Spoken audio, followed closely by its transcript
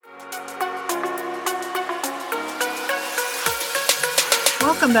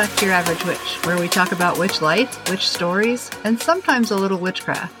Welcome back to Your Average Witch, where we talk about witch life, witch stories, and sometimes a little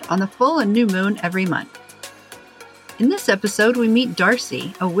witchcraft on the full and new moon every month. In this episode, we meet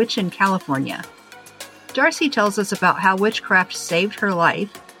Darcy, a witch in California. Darcy tells us about how witchcraft saved her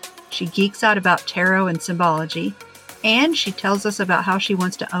life, she geeks out about tarot and symbology, and she tells us about how she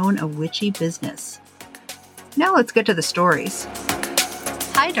wants to own a witchy business. Now let's get to the stories.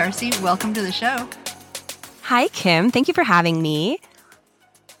 Hi, Darcy. Welcome to the show. Hi, Kim. Thank you for having me.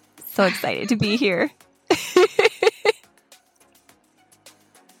 So excited to be here.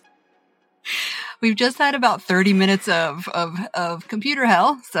 We've just had about 30 minutes of computer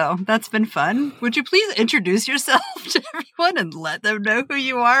hell, so that's been fun. Would you please introduce yourself to everyone and let them know who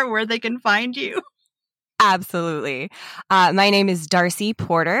you are, where they can find you? Absolutely. My name is Darcy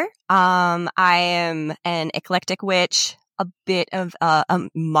Porter. I am an eclectic witch, a bit of a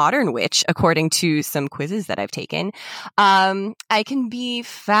modern witch, according to some quizzes that I've taken. I can be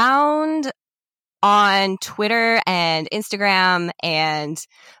found on Twitter and Instagram and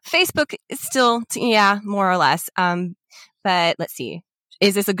Facebook still, more or less. But let's see.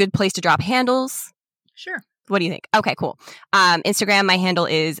 Is this a good place to drop handles? Sure. What do you think? Okay, cool. Instagram, my handle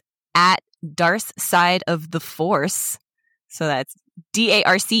is at Darce Side of the Force. So that's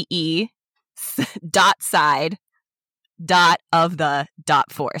DARCE .side .of the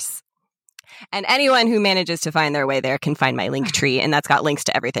 .force. And anyone who manages to find their way there can find my link tree, and that's got links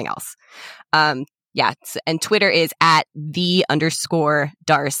to everything else. And Twitter is at _Darce_side,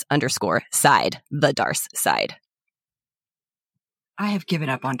 the Darce side. I have given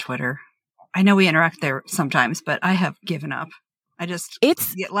up on Twitter. I know we interact there sometimes, but I have given up. I'm obsessed.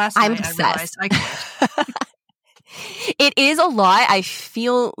 I realized I quit. It is a lot. I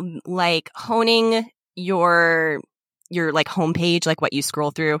feel like honing your like homepage, like what you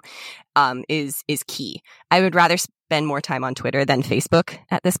scroll through, is key. I would rather spend more time on Twitter than Facebook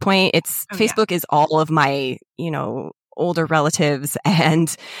at this point. Facebook is all of my, older relatives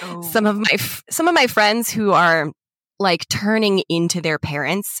and some of my friends who are like turning into their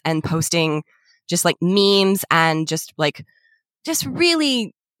parents and posting just like memes and just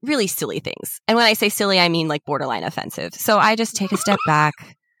really, really silly things. And when I say silly, I mean like borderline offensive. So I just take a step back.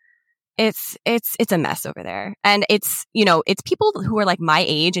 It's a mess over there. And it's people who are like my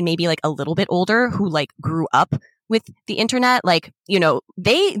age and maybe like a little bit older who like grew up with the internet. Like,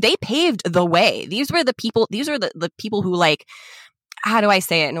 they paved the way. These are the people who like, how do I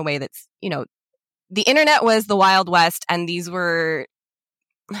say it in a way that's, the internet was the Wild West and these were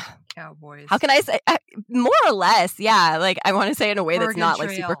cowboys. How can I say? More or less, yeah. Like I want to say it in a way that's not Trail.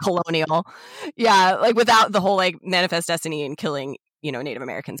 Like super colonial. Yeah, like without the whole like manifest destiny and killing, Native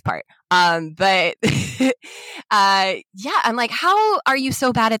Americans part. But I'm like, how are you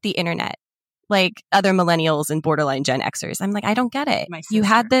so bad at the internet? Like other millennials and borderline Gen Xers. I'm like, I don't get it. You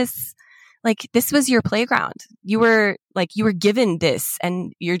had this, like, this was your playground. You were given this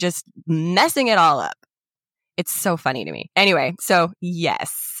and you're just messing it all up. It's so funny to me. Anyway, so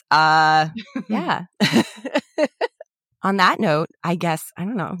yes. Yeah. On that note, I guess, I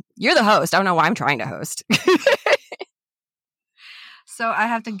don't know. You're the host. I don't know why I'm trying to host. So I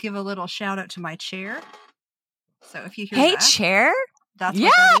have to give a little shout out to my chair. So if you hear Hey, chair? That's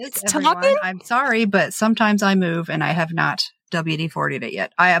what that is, it's everyone. talking. I'm sorry, but sometimes I move and I have not WD-40'd it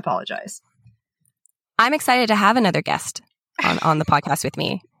yet. I apologize. I'm excited to have another guest on the podcast with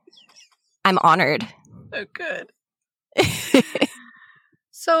me. I'm honored. Oh, good.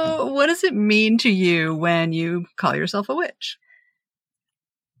 So what does it mean to you when you call yourself a witch?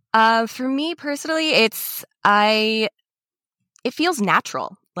 For me personally, it feels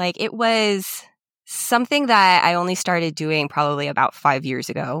natural. Like it was something that I only started doing probably about 5 years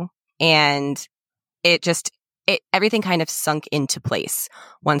ago. And everything kind of sunk into place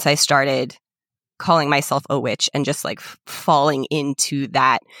once I started calling myself a witch and just like falling into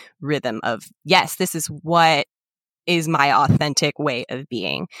that rhythm of, yes, this is what is my authentic way of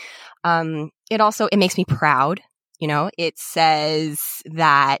being. It makes me proud. It says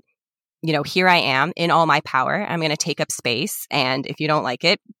that, here I am in all my power. I'm going to take up space. And if you don't like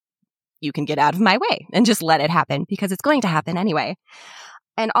it, you can get out of my way and just let it happen because it's going to happen anyway.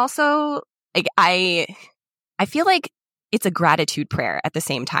 And also, like, I feel like it's a gratitude prayer at the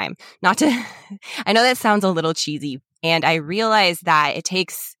same time. I know that sounds a little cheesy. And I realize that it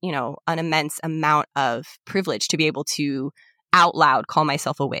takes, an immense amount of privilege to be able to out loud call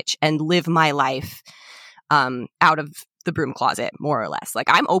myself a witch and live my life out of the broom closet, more or less. Like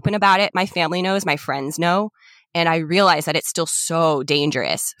I'm open about it. My family knows, my friends know. And I realize that it's still so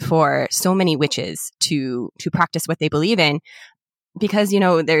dangerous for so many witches to practice what they believe in because,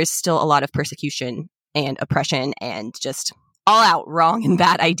 there's still a lot of persecution and oppression and just all out wrong and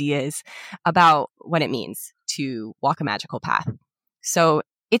bad ideas about what it means to walk a magical path. So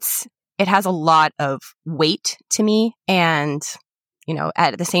it has a lot of weight to me. And,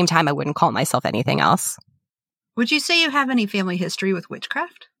 at the same time, I wouldn't call myself anything else. Would you say you have any family history with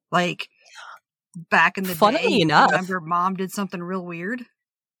witchcraft? Like back in the Funnily day, enough, remember mom did something real weird?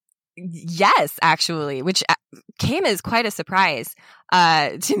 Yes, actually, which came as quite a surprise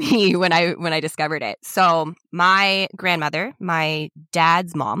to me when I discovered it. So my grandmother, my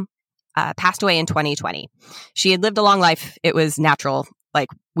dad's mom, passed away in 2020. She had lived a long life. It was natural. Like,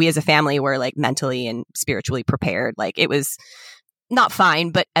 we as a family were like mentally and spiritually prepared. Like, it was not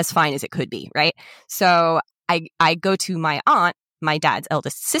fine, but as fine as it could be, right? So I go to my aunt, my dad's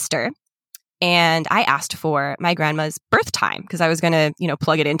eldest sister, and I asked for my grandma's birth time because I was going to,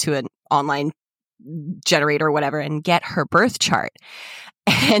 plug it into an online generator or whatever and get her birth chart.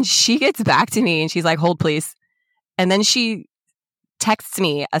 And she gets back to me and she's like, hold, please. And then she texts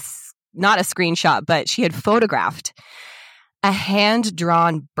me not a screenshot, but she had photographed a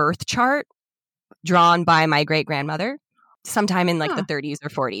hand-drawn birth chart drawn by my great-grandmother sometime in like the 30s or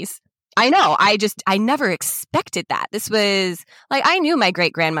 40s. I know. I never expected that. This was like, I knew my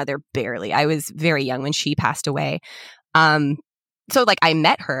great grandmother barely. I was very young when she passed away. So like, I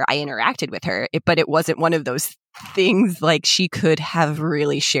met her, I interacted with her, but it wasn't one of those things like she could have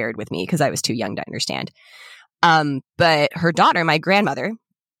really shared with me because I was too young to understand. But her daughter, my grandmother,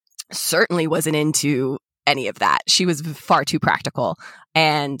 certainly wasn't into any of that. She was far too practical,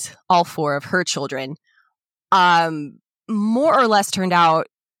 and all four of her children, more or less turned out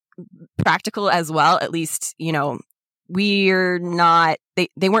practical as well. At least, we're not,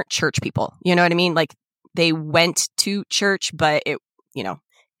 they weren't church people. You know what I mean? Like, they went to church, but it,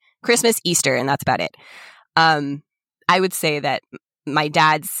 Christmas, Easter, and that's about it. I would say that my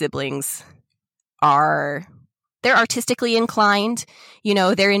dad's siblings they're artistically inclined.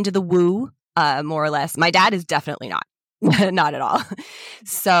 They're into the woo, more or less. My dad is definitely not, not at all.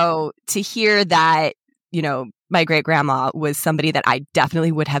 So to hear that, my great grandma was somebody that I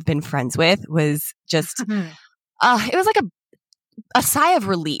definitely would have been friends with was just, it was like a sigh of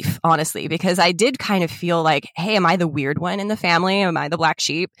relief, honestly, because I did kind of feel like, hey, am I the weird one in the family? Am I the black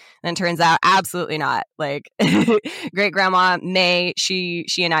sheep? And it turns out absolutely not. Like, great grandma May, she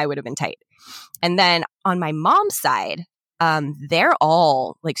and I would have been tight. And then on my mom's side, they're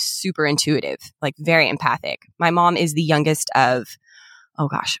all like super intuitive, like very empathic. My mom is the youngest of,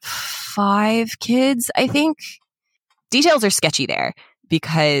 5 kids, I think. Details are sketchy there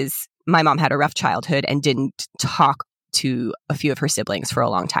because my mom had a rough childhood and didn't talk to a few of her siblings for a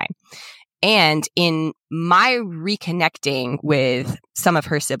long time. And in my reconnecting with some of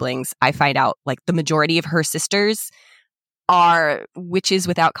her siblings, I find out like the majority of her sisters are witches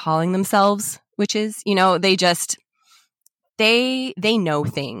without calling themselves witches. They know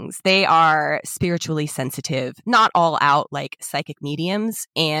things. They are spiritually sensitive, not all out like psychic mediums,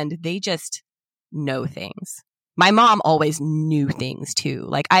 and they just know things. My mom always knew things too.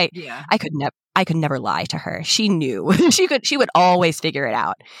 Like I could never lie to her. She knew. she would always figure it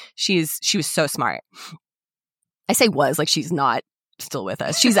out. She was so smart. I say was, like she's not still with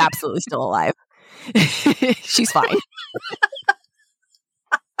us. She's absolutely still alive. She's fine.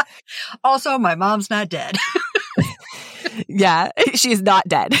 Also, my mom's not dead. Yeah, she's not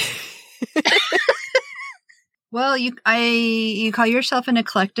dead. Well, you call yourself an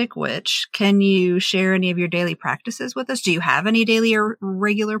eclectic witch. Can you share any of your daily practices with us? Do you have any daily or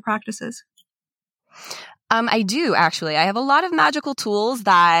regular practices? I do, actually. I have a lot of magical tools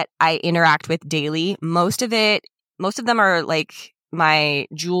that I interact with daily. Most of them are like my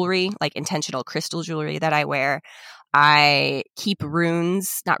jewelry, like intentional crystal jewelry that I wear. I keep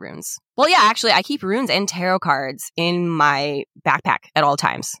not runes. Well, yeah, actually, I keep runes and tarot cards in my backpack at all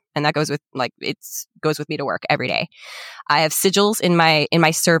times, and that goes with me to work every day. I have sigils in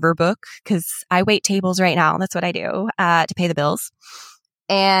my server book because I wait tables right now. That's what I do to pay the bills,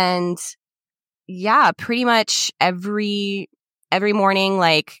 and yeah, pretty much every morning,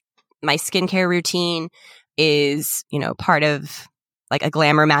 like my skincare routine is part of like a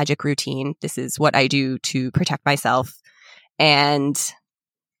glamour magic routine. This is what I do to protect myself. And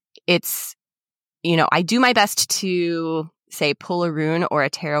it's, I do my best to say pull a rune or a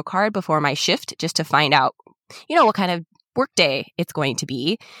tarot card before my shift just to find out, what kind of work day it's going to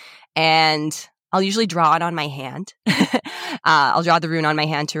be. And I'll usually draw it on my hand. I'll draw the rune on my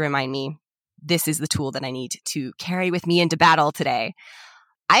hand to remind me this is the tool that I need to carry with me into battle today.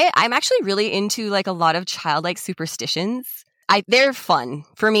 I'm actually really into like a lot of childlike superstitions. They're fun.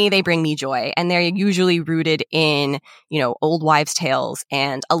 For me, they bring me joy. And they're usually rooted in, old wives' tales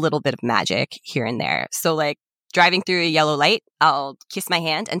and a little bit of magic here and there. So like driving through a yellow light, I'll kiss my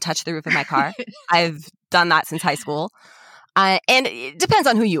hand and touch the roof of my car. I've done that since high school. And it depends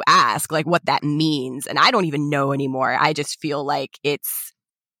on who you ask, like what that means. And I don't even know anymore. I just feel like it's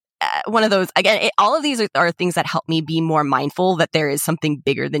one of those, again, all of these are things that help me be more mindful that there is something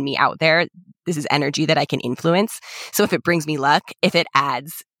bigger than me out there. This is energy that I can influence. So if it brings me luck, if it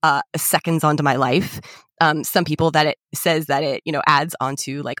adds seconds onto my life, some people that it says that it, adds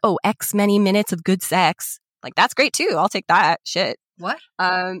onto like, oh, X many minutes of good sex. Like, that's great too. I'll take that shit. What?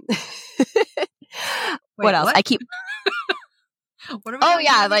 What else? What? I keep... What are we oh doing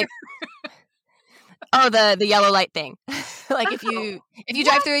yeah, here? like the yellow light thing. Like if you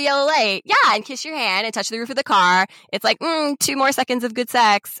drive through a yellow light, yeah, and kiss your hand and touch the roof of the car, it's like 2 more seconds of good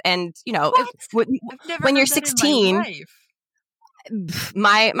sex. And when you're 16,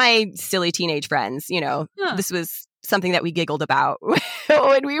 my silly teenage friends, this was something that we giggled about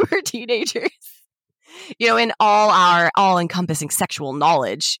when we were teenagers. In all our all-encompassing sexual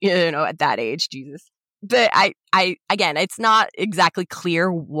knowledge, at that age, Jesus. But I again, it's not exactly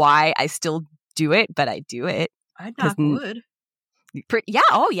clear why I still do it, but I do it. I knock wood. Yeah,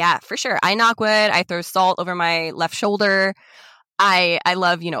 oh yeah, for sure. I knock wood. I throw salt over my left shoulder. I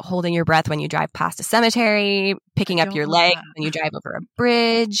love, holding your breath when you drive past a cemetery, picking up your leg when you drive over a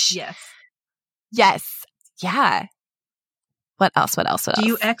bridge. Yes. Yeah. What else? Do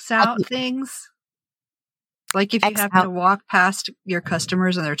you X out things? Like if you happen to walk past your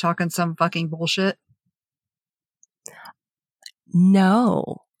customers and they're talking some fucking bullshit?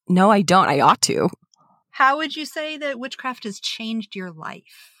 No, I don't. I ought to. How would you say that witchcraft has changed your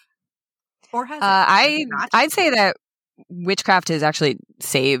life? Or has it? I'd say that witchcraft has actually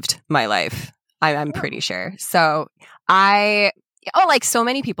saved my life. I'm pretty sure. So like so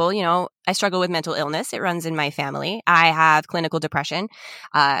many people, I struggle with mental illness. It runs in my family. I have clinical depression,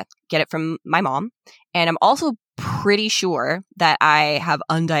 get it from my mom. And I'm also pretty sure that I have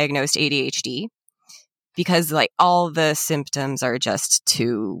undiagnosed ADHD because like all the symptoms are just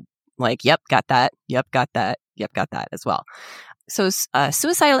too like, yep, got that. Yep, got that. Yep, got that as well. So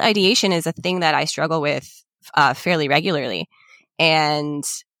suicidal ideation is a thing that I struggle with fairly regularly. And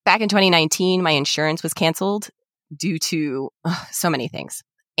back in 2019, my insurance was canceled due to so many things.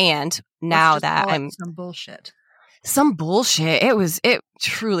 And now that I'm some bullshit, it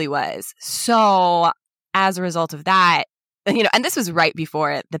truly was. So as a result of that, and this was right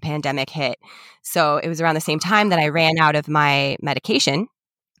before the pandemic hit. So it was around the same time that I ran out of my medication.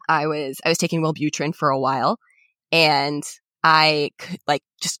 I was taking Wellbutrin for a while, and I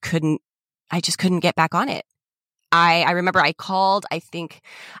just couldn't get back on it. I remember I called, I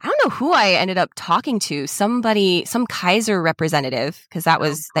don't know who I ended up talking to, some Kaiser representative, because that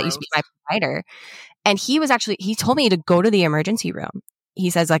used to be my provider. And he told me to go to the emergency room. He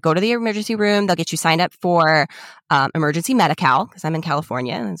says, like, go to the emergency room. They'll get you signed up for emergency Medi-Cal, because I'm in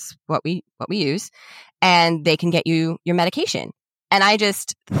California. That's what we use. And they can get you your medication. And I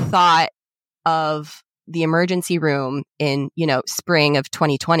just thought of the emergency room in, spring of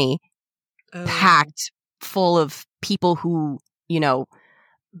 2020, packed full of people who,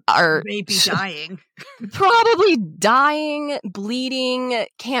 are maybe dying, probably dying, bleeding,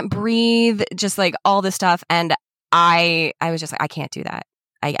 can't breathe, just like all this stuff. And I was just like, I can't do that.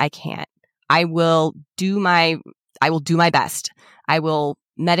 I can't. I will do my best. I will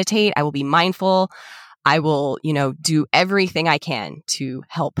meditate. I will be mindful. I will, do everything I can to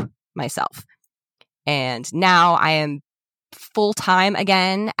help myself. And now I am full-time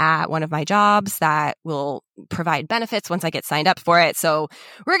again at one of my jobs that will provide benefits once I get signed up for it. So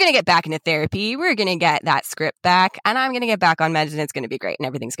we're going to get back into therapy. We're going to get that script back, and I'm going to get back on meds, and it's going to be great, and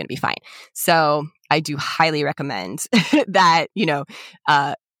everything's going to be fine. So I do highly recommend that,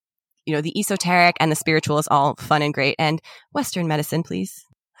 the esoteric and the spiritual is all fun and great, and Western medicine, please.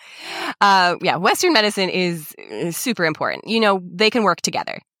 Western medicine is super important. They can work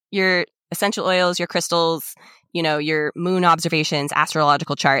together. Your essential oils, your crystals, your moon observations,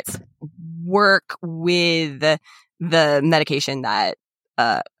 astrological charts work with the medication that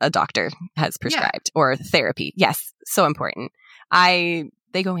a doctor has prescribed or therapy. Yes, so important.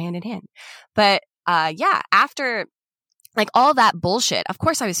 They go hand in hand. But after like all that bullshit, of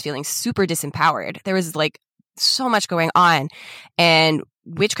course I was feeling super disempowered. There was like so much going on, and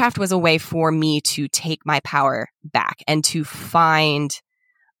witchcraft was a way for me to take my power back and to find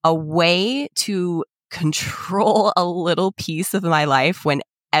a way to control a little piece of my life when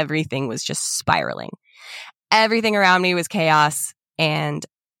everything was just spiraling. Everything around me was chaos, and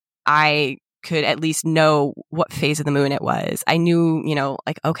I could at least know what phase of the moon it was. I knew,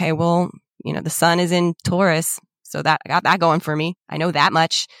 okay, well, the sun is in Taurus, so that I got that going for me. I know that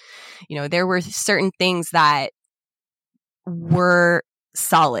much. There were certain things that were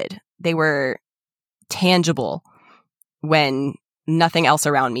solid. They were tangible when nothing else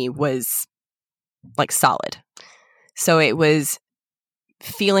around me was like solid. So it was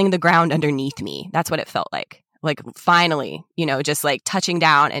feeling the ground underneath me. That's what it felt like. Like finally, just like touching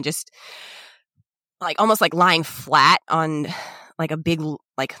down and just like almost like lying flat on like a big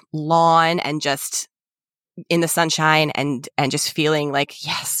like lawn and just in the sunshine and just feeling like,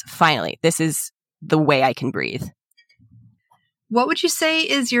 yes, finally, this is the way I can breathe. What would you say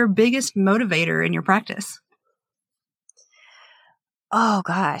is your biggest motivator in your practice? Oh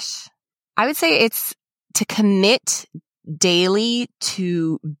gosh. I would say it's to commit daily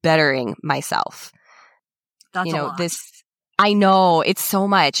to bettering myself. That's a lot. I know it's so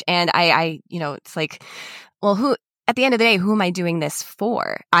much. And I it's like, well, at the end of the day, who am I doing this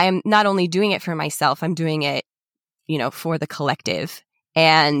for? I am not only doing it for myself, I'm doing it, for the collective.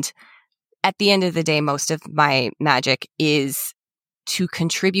 And at the end of the day, most of my magic is to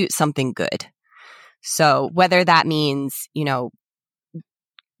contribute something good. So whether that means,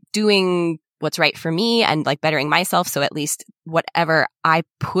 doing what's right for me and like bettering myself, so at least whatever I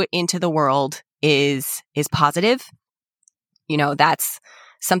put into the world is positive, that's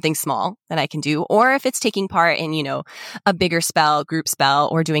something small that I can do. Or if it's taking part in, a bigger spell, group spell,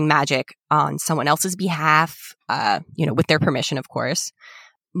 or doing magic on someone else's behalf, with their permission, of course.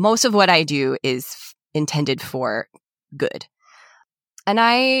 Most of what I do is intended for good. And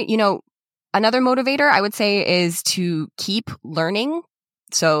another motivator I would say is to keep learning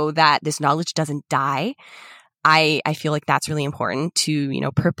so that this knowledge doesn't die. I feel like that's really important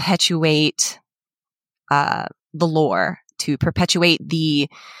to, perpetuate the lore, to perpetuate the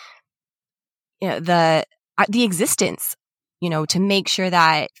existence, to make sure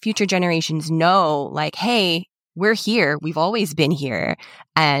that future generations know, like, hey, we're here. We've always been here,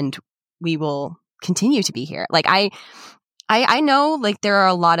 and we will continue to be here. Like I know, like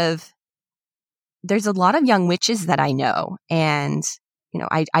there's a lot of young witches that I know, and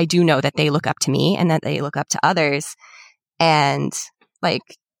I do know that they look up to me and that they look up to others, and like,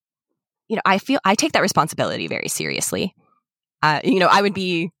 I feel I take that responsibility very seriously. I would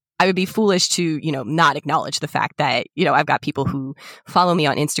be foolish to, not acknowledge the fact that, I've got people who follow me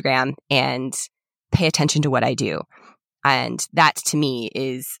on Instagram and pay attention to what I do. And that to me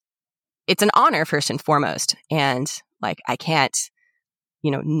it's an honor first and foremost. And like, I can't,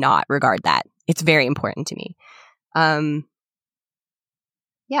 not regard that. It's very important to me.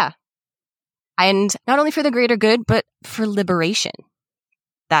 Yeah. And not only for the greater good, but for liberation.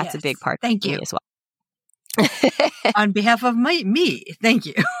 That's a big part of me as well. On behalf of me, thank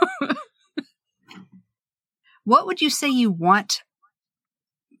you. What would you say you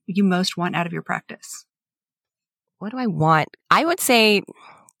most want out of your practice? What do I want? I would say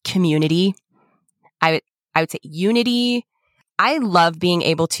community. I would say unity. I love being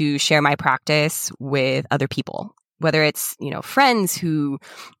able to share my practice with other people, whether it's, friends who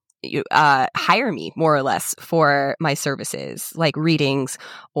hire me more or less for my services, like readings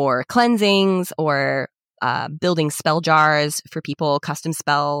or cleansings or building spell jars for people, custom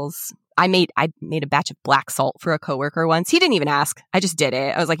spells. I made a batch of black salt for a coworker once. He didn't even ask. I just did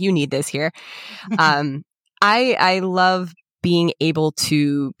it. I was like, you need this here. I love being able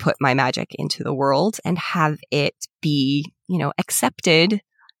to put my magic into the world and have it be, accepted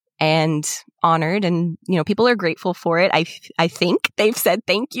and honored, and people are grateful for it. I think they've said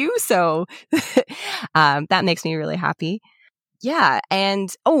thank you, so that makes me really happy. Yeah,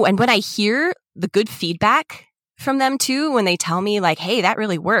 and when I hear the good feedback from them too, when they tell me like, "Hey, that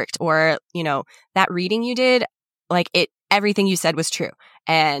really worked," or that reading you did, like everything you said was true,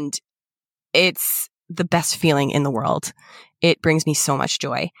 and it's the best feeling in the world. It brings me so much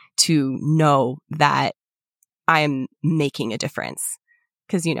joy to know that I'm making a difference.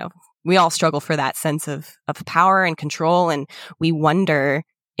 Because, we all struggle for that sense of power and control. And we wonder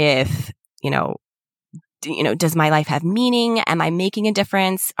if, does my life have meaning? Am I making a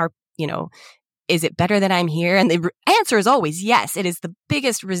difference? Is it better that I'm here? And the answer is always yes. It is the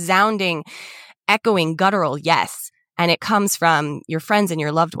biggest resounding, echoing, guttural yes. And it comes from your friends and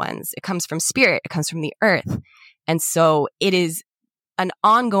your loved ones. It comes from spirit. It comes from the earth. And so it is an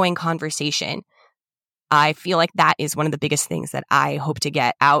ongoing conversation. I feel like that is one of the biggest things that I hope to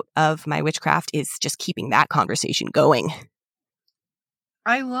get out of my witchcraft, is just keeping that conversation going.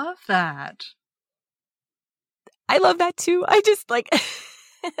 I love that. I love that too. I just like,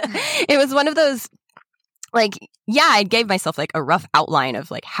 it was one of those, like, yeah, I gave myself like a rough outline of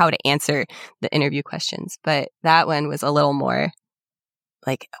like how to answer the interview questions, but that one was a little more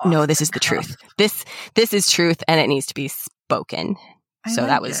like, no, this is the truth. This is truth, and it needs to be spoken. So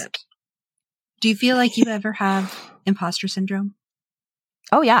that was Do you feel like you ever have imposter syndrome?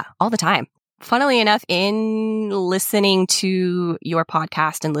 Oh, yeah, all the time. Funnily enough, in listening to your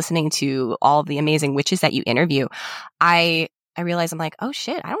podcast and listening to all the amazing witches that you interview, I realize I'm like, oh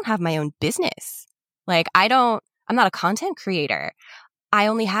shit, I don't have my own business. Like I'm not a content creator. I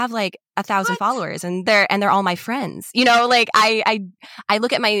only have like 1,000 followers and they're all my friends. You know, like I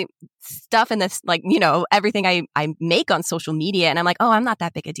look at my stuff and this, like, you know, everything I make on social media and I'm like, oh, I'm not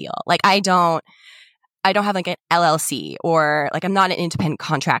that big a deal. Like I don't have like an LLC or like I'm not an independent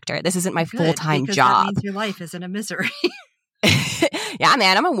contractor. This isn't my full-time job. That means your life isn't a misery. Yeah,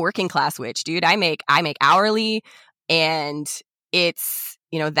 man, I'm a working class witch, dude. I make hourly and it's,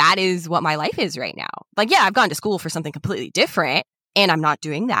 you know, that is what my life is right now. Like, yeah, I've gone to school for something completely different and I'm not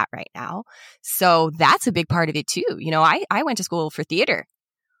doing that right now. So that's a big part of it too. You know, I went to school for theater.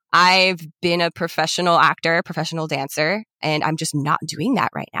 I've been a professional actor, professional dancer, and I'm just not doing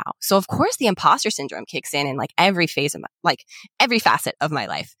that right now. So of course the imposter syndrome kicks in like every phase of every facet of my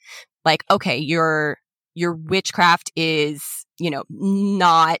life. Like, okay, your witchcraft is, you know,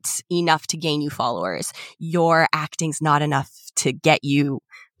 not enough to gain you followers. Your acting's not enough to get you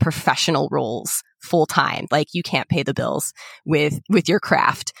professional roles full time. Like you can't pay the bills with your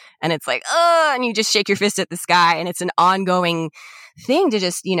craft. And it's like, oh, and you just shake your fist at the sky. And it's an ongoing thing to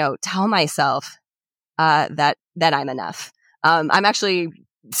just, you know, tell myself that I'm enough. I'm actually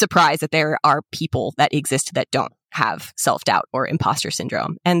surprised that there are people that exist that don't have self-doubt or imposter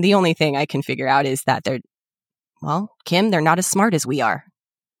syndrome. And the only thing I can figure out is that Kim, they're not as smart as we are.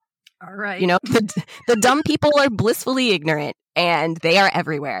 All right. You know, the dumb people are blissfully ignorant and they are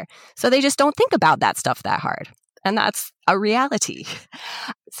everywhere. So they just don't think about that stuff that hard. And that's a reality.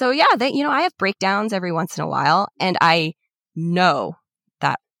 So yeah, I have breakdowns every once in a while and I know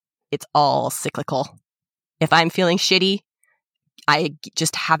that it's all cyclical. If I'm feeling shitty, I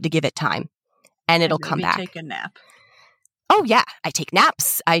just have to give it time and it'll come back. Take a nap. Oh yeah, I take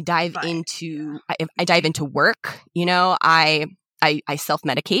naps. I dive into work. You know, I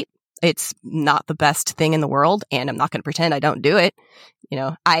self-medicate. It's not the best thing in the world, and I'm not going to pretend I don't do it. You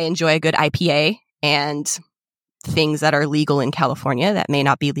know, I enjoy a good IPA and things that are legal in California that may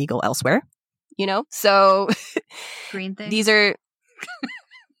not be legal elsewhere. You know, so green things. These are.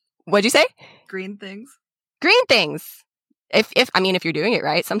 What'd you say? Green things. Green things. If you're doing it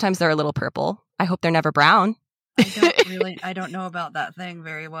right, sometimes they're a little purple. I hope they're never brown. I don't know about that thing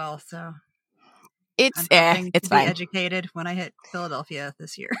very well, so it's fine. Be educated when I hit Philadelphia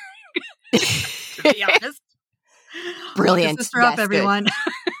this year. To be honest, brilliant. Just drop everyone.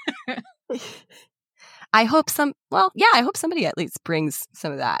 I hope somebody at least brings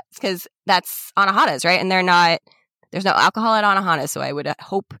some of that because that's Anahadas, right? And there's no alcohol at Anahana, so I would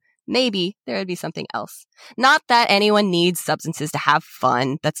hope maybe there would be something else. Not that anyone needs substances to have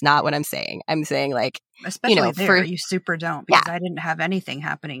fun. That's not what I'm saying. I'm saying like, especially you super don't because I didn't have anything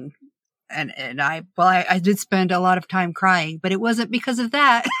happening. And I did spend a lot of time crying, but it wasn't because of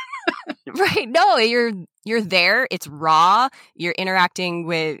that. Right. No, you're there. It's raw. You're interacting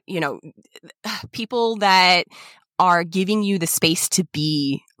with, people that are giving you the space to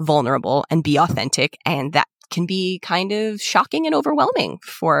be vulnerable and be authentic. And that can be kind of shocking and overwhelming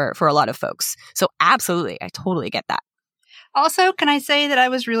for a lot of folks. So absolutely. I totally get that. Also, can I say that I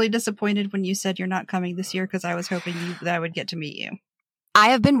was really disappointed when you said you're not coming this year because I was hoping that I would get to meet you. I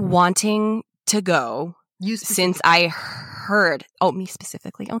have been wanting to go since I heard. Oh, me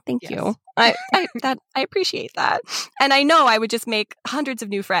specifically. Oh, thank you. I appreciate that. And I know I would just make hundreds of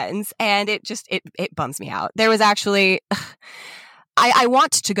new friends and it bums me out. There was actually, I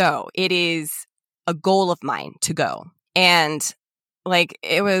want to go. It is a goal of mine to go. And like,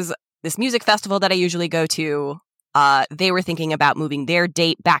 it was this music festival that I usually go to. They were thinking about moving their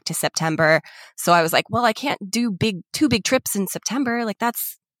date back to September. So I was like, well, I can't do two big trips in September. Like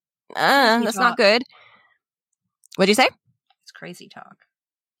that's not good. What'd you say? It's crazy talk.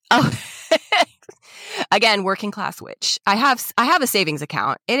 Oh, again, working class witch. I have a savings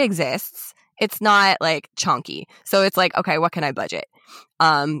account. It exists. It's not like chunky. So it's like, okay, what can I budget?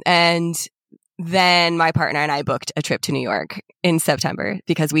 And then my partner and I booked a trip to New York in September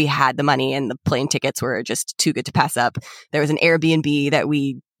because we had the money and the plane tickets were just too good to pass up. There was an Airbnb that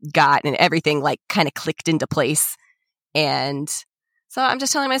we got and everything like kind of clicked into place. And so I'm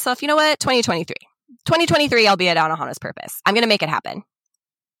just telling myself, you know what? 2023, I'll be at Anahana's Purpose. I'm going to make it happen.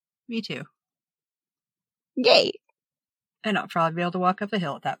 Me too. Yay. And I'll probably be able to walk up a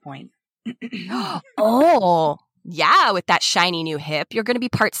hill at that point. Oh, yeah. With that shiny new hip, you're going to be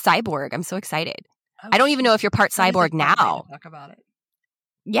part cyborg. I'm so excited. Oh, I don't even know if you're part cyborg now. Talk about it.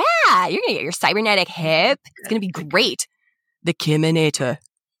 Yeah. You're going to get your cybernetic hip. It's going to be great. The Kiminator.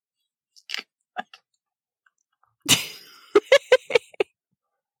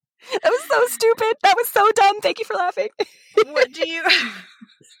 That was so stupid. That was so dumb. Thank you for laughing. What do you...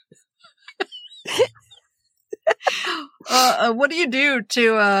 what do you do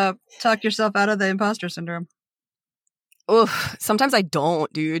to talk yourself out of the imposter syndrome? Oof. Sometimes I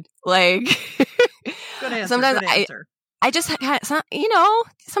don't, dude. Like, good answer. Sometimes good answer. I just,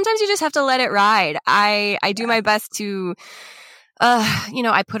 sometimes you just have to let it ride. I do my best to,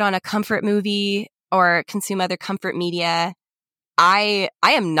 I put on a comfort movie or consume other comfort media. I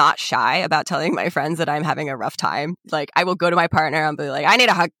am not shy about telling my friends that I'm having a rough time. Like, I will go to my partner and be like, I need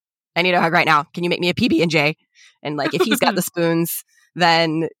a hug right now. Can you make me a PB&J? And like, if he's got the spoons,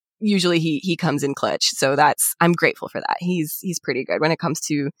 then usually he comes in clutch. So I'm grateful for that. He's pretty good when it comes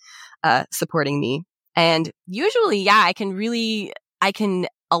to supporting me. And usually, I can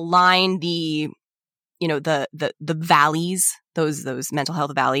align the valleys, those mental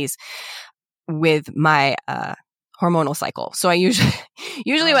health valleys with my hormonal cycle. So I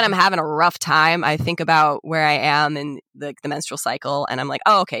usually when I'm having a rough time, I think about where I am in the menstrual cycle, and I'm like,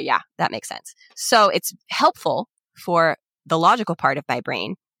 oh, okay, yeah, that makes sense. So it's helpful for the logical part of my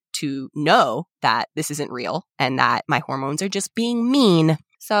brain to know that this isn't real and that my hormones are just being mean.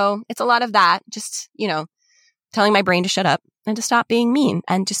 So it's a lot of that, just, telling my brain to shut up and to stop being mean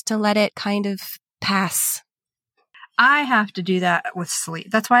and just to let it kind of pass. I have to do that with sleep.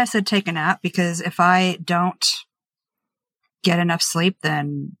 That's why I said take a nap, because if I don't get enough sleep,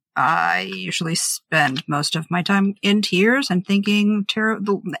 then I usually spend most of my time in tears and thinking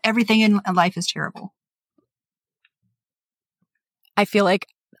everything in life is terrible. I feel like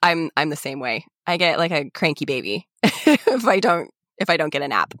I'm the same way. I get like a cranky baby if I don't get a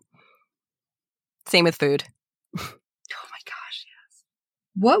nap. Same with food. Oh my gosh, yes.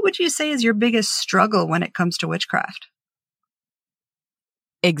 What would you say is your biggest struggle when it comes to witchcraft?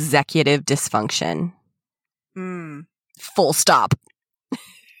 Executive dysfunction. Full stop.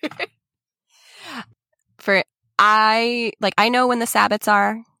 I know when the Sabbats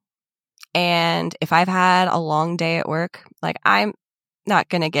are, and if I've had a long day at work, like, I'm not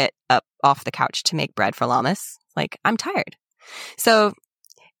going to get up off the couch to make bread for Lammas. Like, I'm tired. So,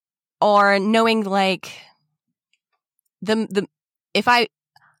 or knowing like if I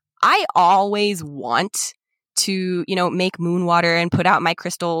always want to, make moon water and put out my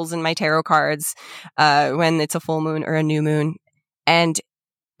crystals and my tarot cards when it's a full moon or a new moon. And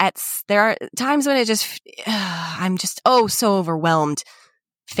there are times when I'm just, so overwhelmed,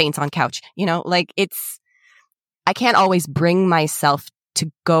 faints on couch, like I can't always bring myself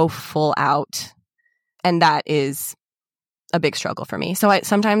to go full out. And that is a big struggle for me. So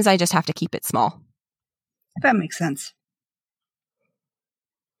sometimes I just have to keep it small. That makes sense.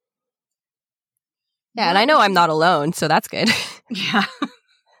 Yeah, and I know I'm not alone, so that's good. Yeah.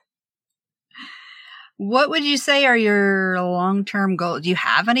 What would you say are your long-term goals? Do you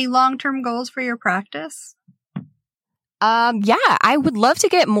have any long-term goals for your practice? Yeah, I would love to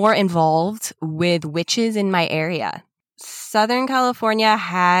get more involved with witches in my area. Southern California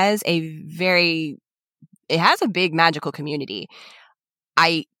has a big magical community.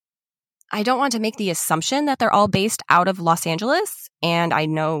 I don't want to make the assumption that they're all based out of Los Angeles. And I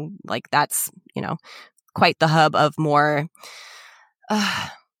know like that's, quite the hub of more,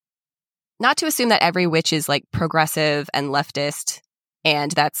 not to assume that every witch is like progressive and leftist. And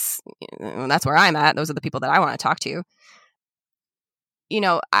that's where I'm at. Those are the people that I want to talk to.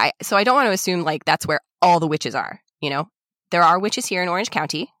 So I don't want to assume like that's where all the witches are. There are witches here in Orange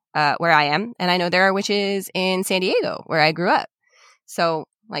County, where I am. And I know there are witches in San Diego, where I grew up. So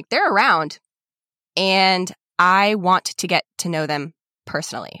like they're around, and I want to get to know them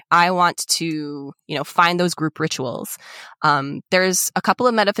personally. I want to, find those group rituals. There's a couple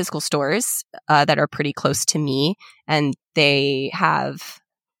of metaphysical stores that are pretty close to me, and they have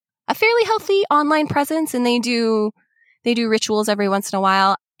a fairly healthy online presence, and they do rituals every once in a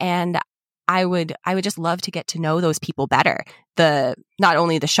while. And I would just love to get to know those people better. Not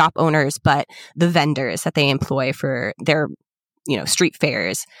only the shop owners, but the vendors that they employ for their, street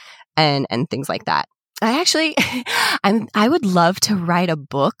fairs and things like that. I would love to write a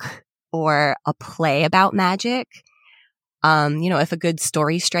book or a play about magic. If a good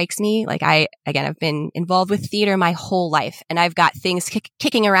story strikes me, like I've been involved with theater my whole life, and I've got things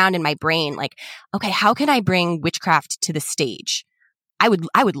kicking around in my brain. Like, okay, how can I bring witchcraft to the stage? I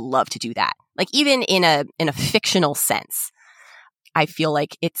would love to do that. Like even in a fictional sense, I feel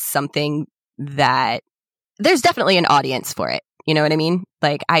like it's something that there's definitely an audience for it. You know what I mean?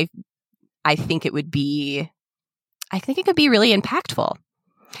 Like I think it could be really impactful.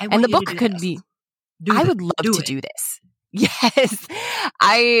 And the book could be, I would love to do this. Yes.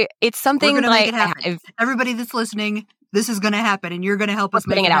 It's something We're gonna like make it happen. Everybody that's listening, this is going to happen and you're going to help us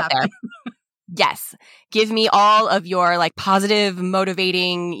putting make it out happen. there. Yes. Give me all of your like positive,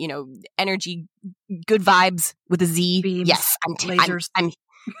 motivating, energy, good vibes with a Z. Beams, yes. lasers.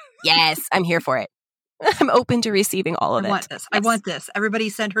 Yes, I'm here for it. I'm open to receiving all of it. I want this. Yes. I want this. Everybody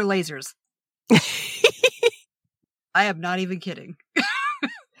send her lasers. I am not even kidding.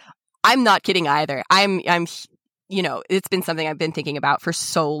 I'm not kidding either. I'm it's been something I've been thinking about for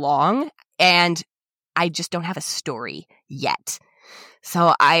so long, and I just don't have a story yet.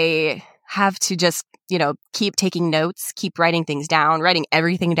 So I have to just, keep taking notes, keep writing things down, writing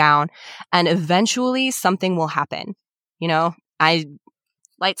everything down, and eventually something will happen. I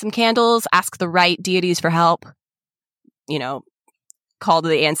light some candles, ask the right deities for help, call to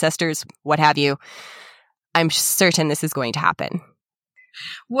the ancestors, what have you. I'm certain this is going to happen.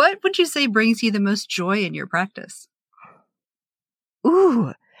 What would you say brings you the most joy in your practice?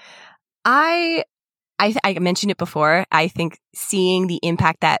 Ooh, I mentioned it before. I think seeing the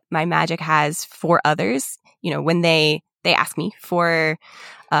impact that my magic has for others, when they ask me for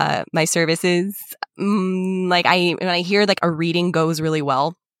my services, when I hear like a reading goes really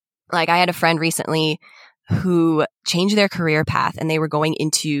well. Like I had a friend recently who changed their career path and they were going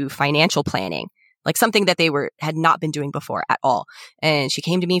into financial planning, like something that they had not been doing before at all. And she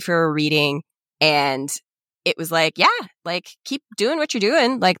came to me for a reading, and it was like, yeah, like keep doing what you're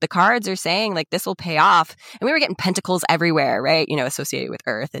doing. Like the cards are saying like this will pay off. And we were getting pentacles everywhere, right? Associated with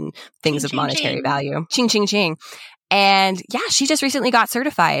earth and things of monetary value. Ching, ching, ching. And yeah, she just recently got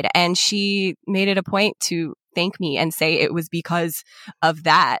certified, and she made it a point to thank me and say it was because of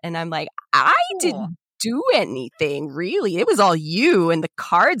that. And I'm like, I didn't do anything really. It was all you, and the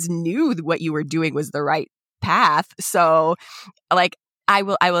cards knew what you were doing was the right path. So like, I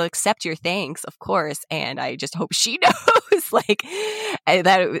will accept your thanks, of course. And I just hope she knows like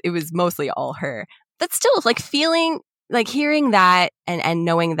that it was mostly all her. But still, like feeling like hearing that and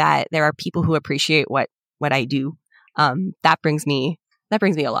knowing that there are people who appreciate what I do. That brings me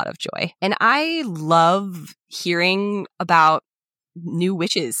a lot of joy. And I love hearing about new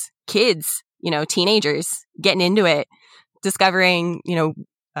witches, kids, teenagers getting into it, discovering,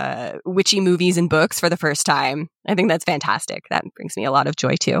 witchy movies and books for the first time. I think that's fantastic. That brings me a lot of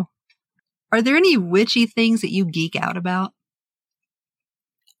joy too. Are there any witchy things that you geek out about?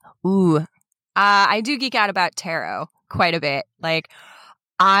 Ooh, I do geek out about tarot quite a bit. Like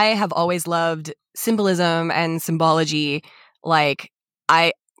I have always loved symbolism and symbology. Like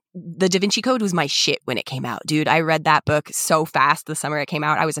the Da Vinci Code was my shit when it came out, dude. I read that book so fast the summer it came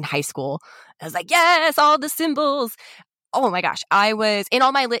out. I was in high school. I was like, yes, all the symbols. Oh my gosh. I was in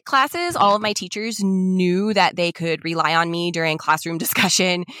all my lit classes. All of my teachers knew that they could rely on me during classroom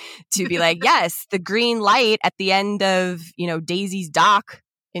discussion to be like, yes, the green light at the end of, Daisy's dock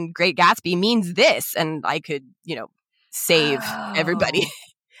in Great Gatsby means this. And I could, save everybody.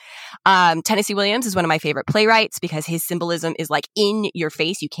 Tennessee Williams is one of my favorite playwrights because his symbolism is like in your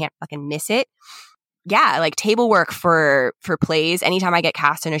face. You can't fucking miss it. Yeah. Like table work for plays. Anytime I get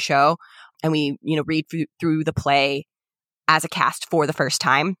cast in a show and we, read through the play as a cast for the first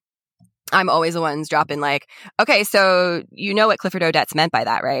time, I'm always the ones dropping like, okay, so you know what Clifford Odets meant by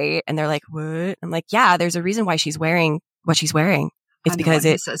that, right? And they're like, what? I'm like, yeah, there's a reason why she's wearing what she's wearing. It's because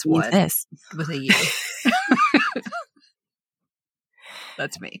it says means what? This. With a U.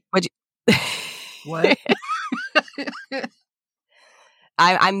 That's me. What?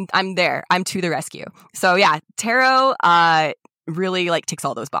 I'm there. I'm to the rescue. So yeah, tarot really like ticks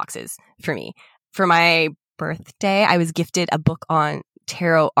all those boxes for me. For my birthday, I was gifted a book on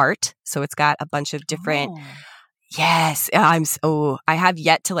tarot art. So it's got a bunch of different Yes, I have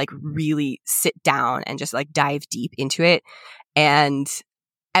yet to like really sit down and just like dive deep into it. And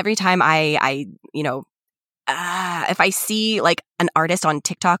every time I if I see like an artist on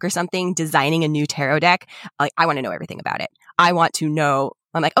TikTok or something designing a new tarot deck, like I want to know everything about it. I want to know.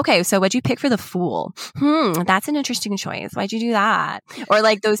 I'm like, okay, so what'd you pick for the Fool? That's an interesting choice. Why'd you do that? Or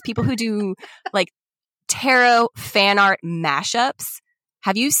like those people who do like tarot fan art mashups.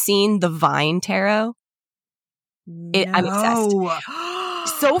 Have you seen the Vine tarot? No. I'm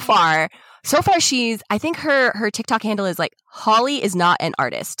obsessed. So far, I think her TikTok handle is like, Holly is not an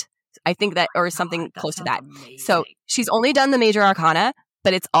artist. I think that, or something close to that. Amazing. So she's only done the major arcana,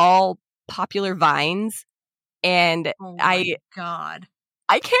 but it's all popular vines. And God,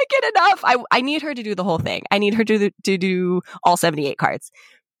 I can't get enough. I need her to do the whole thing. I need her to do all 78 cards.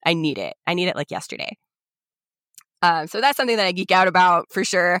 I need it. I need it like yesterday. So that's something that I geek out about for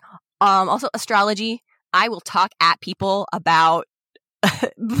sure. Also astrology. I will talk at people about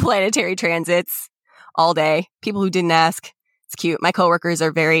planetary transits all day. People who didn't ask. It's cute. My coworkers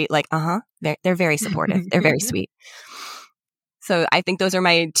are very like, they're very supportive. They're very sweet. So I think those are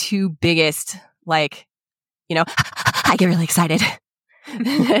my two biggest, like, I get really excited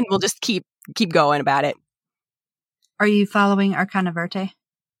and we'll just keep going about it. Are you following Arcana Verte?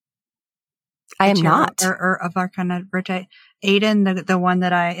 I am not. Or of Arcana Verte. Aiden, the one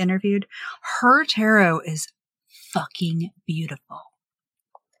that I interviewed, her tarot is fucking beautiful.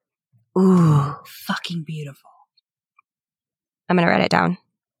 Ooh. Fucking beautiful. I'm going to write it down.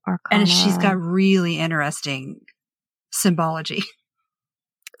 Arcana. And she's got really interesting symbology.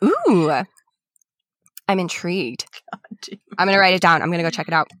 Ooh. I'm intrigued. God, I'm going to write it down. I'm going to go check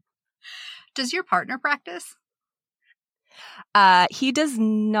it out. Does your partner practice? He does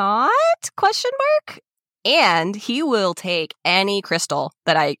not, ? And he will take any crystal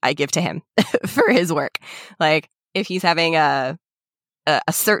that I give to him for his work. Like, if he's having a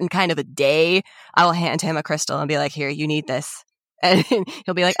certain kind of a day, I will hand him a crystal and be like, here, you need this. And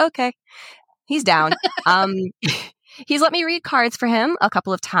he'll be like, okay. He's down. He's let me read cards for him a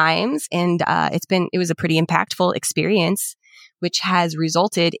couple of times, and it was a pretty impactful experience, which has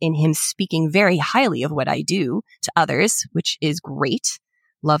resulted in him speaking very highly of what I do to others, which is great.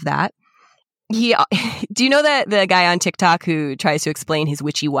 Love that. Do you know that the guy on TikTok who tries to explain his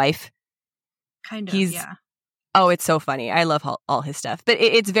witchy wife? Kind of, yeah. Oh, it's so funny. I love all his stuff. But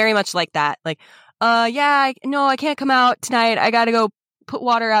it's very much like that. Like, I can't come out tonight. I got to go put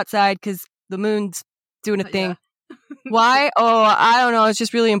water outside because the moon's doing a thing. Yeah. Why? Oh, I don't know. It's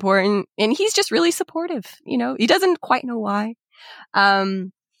just really important. And he's just really supportive. He doesn't quite know why.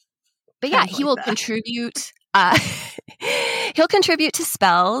 But yeah, he will contribute. He'll contribute to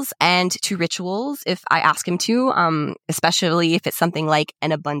spells and to rituals if I ask him to, especially if it's something like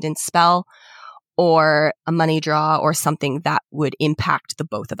an abundance spell or a money draw or something that would impact the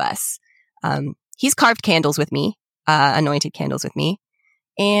both of us. He's carved candles with me, anointed candles with me.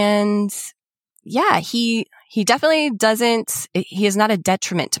 And yeah, he definitely he is not a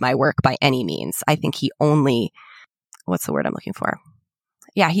detriment to my work by any means. I think he only, what's the word I'm looking for?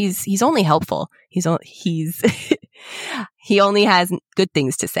 Yeah, he's only helpful. He only has good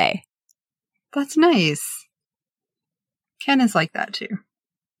things to say. That's nice. Ken is like that too.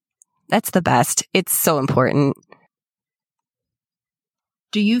 That's the best. It's so important.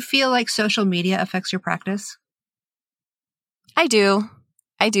 Do you feel like social media affects your practice? I do.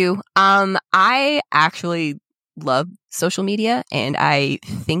 I actually love social media, and I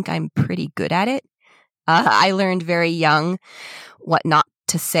think I'm pretty good at it. I learned very young what not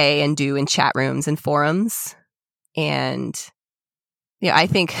to say and do in chat rooms and forums. And I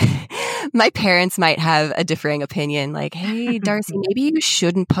think my parents might have a differing opinion. Like, hey, Darcy, maybe you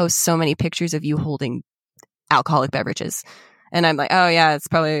shouldn't post so many pictures of you holding alcoholic beverages. And I'm like, oh yeah, it's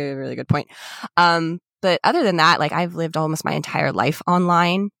probably a really good point. But other than that, like, I've lived almost my entire life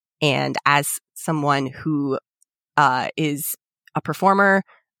online. And as someone who is a performer,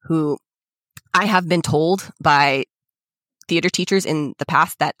 who I have been told by theater teachers in the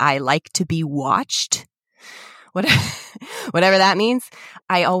past that I like to be watched, whatever that means,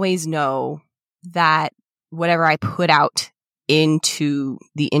 I always know that whatever I put out into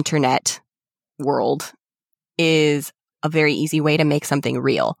the internet world is a very easy way to make something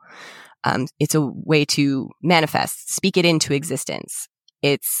real. It's a way to manifest, speak it into existence.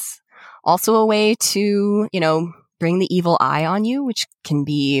 It's also a way to, bring the evil eye on you, which can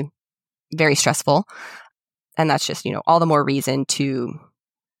be very stressful. And that's just, all the more reason to,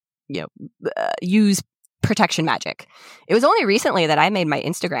 use protection magic. It was only recently that I made my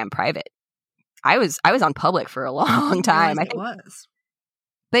Instagram private. I was on public for a long time. I think it was.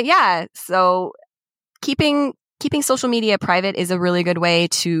 But yeah, so keeping social media private is a really good way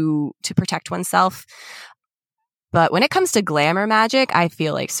to protect oneself. But when it comes to glamour magic, I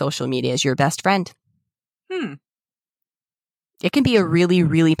feel like social media is your best friend. It can be a really,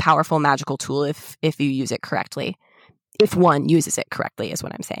 really powerful magical tool if you use it correctly. If one uses it correctly is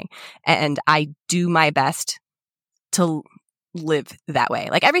what I'm saying. And I do my best to live that way.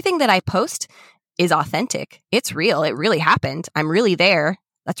 Like, everything that I post is authentic. It's real. It really happened. I'm really there.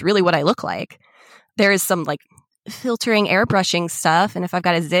 That's really what I look like. There is some like filtering, airbrushing stuff. And if I've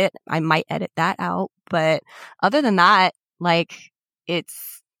got a zit, I might edit that out. But other than that, like,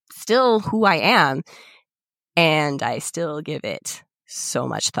 it's still who I am. And I still give it so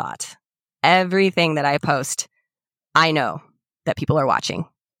much thought. Everything that I post, I know that people are watching.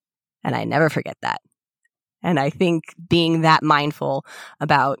 And I never forget that. And I think being that mindful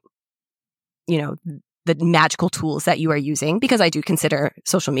about, the magical tools that you are using, because I do consider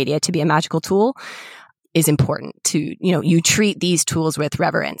social media to be a magical tool, is important to, you treat these tools with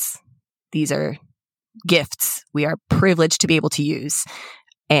reverence. These are gifts we are privileged to be able to use.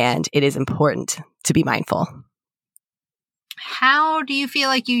 And it is important to be mindful. How do you feel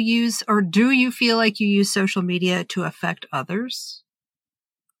like you use, or do you feel like you use social media to affect others?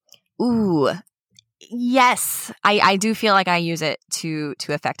 Ooh, yes. I do feel like I use it to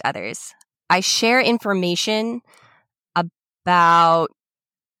affect others. I share information about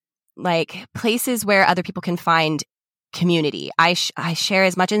like places where other people can find community. I share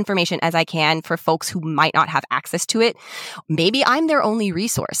as much information as I can for folks who might not have access to it. Maybe I'm their only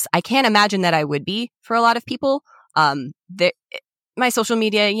resource. I can't imagine that I would be for a lot of people. My social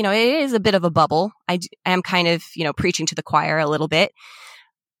media, it is a bit of a bubble. I am kind of, preaching to the choir a little bit.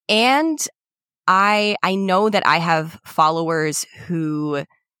 And I know that I have followers who,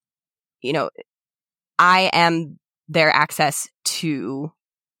 I am their access to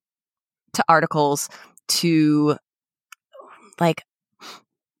articles, to like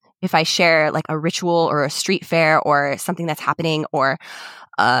if I share like a ritual or a street fair or something that's happening, or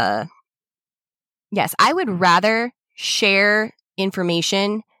yes, I would rather share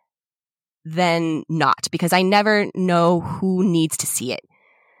information than not, because I never know who needs to see it.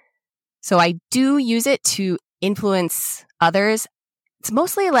 So I do use it to influence others. It's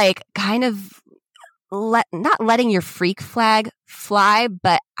mostly like kind of not letting your freak flag fly,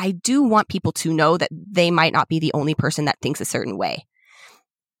 but I do want people to know that they might not be the only person that thinks a certain way.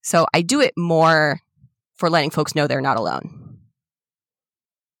 So I do it more for letting folks know they're not alone.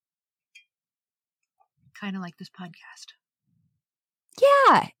 Kind of like this podcast.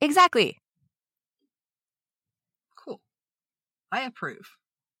 Yeah, exactly. Cool. I approve.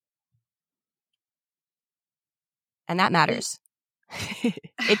 And that matters.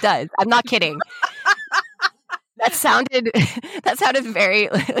 It does. I'm not kidding. That sounded very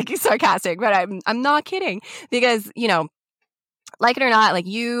like sarcastic, but I'm not kidding, because like it or not, like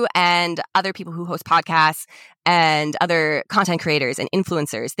you and other people who host podcasts and other content creators and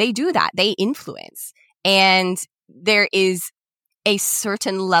influencers, they do that. They influence, and there is a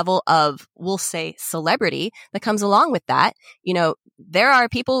certain level of, we'll say, celebrity that comes along with that. There are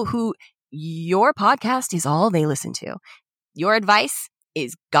people who your podcast is all they listen to. Your advice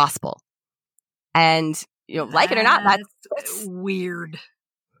is gospel, and like it or not, that's weird.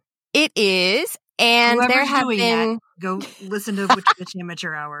 It is. And whoever's there have doing been... that, go listen to Witch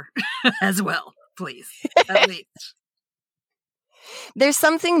Amateur Hour as well, please. At least. There's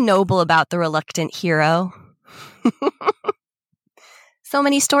something noble about the reluctant hero. So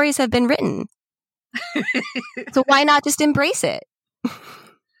many stories have been written. So why not just embrace it?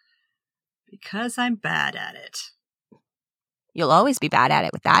 Because I'm bad at it. You'll always be bad at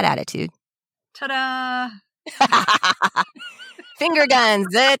it with that attitude. Ta-da! Finger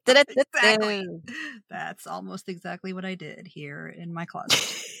guns. Exactly. That's almost exactly what I did here in my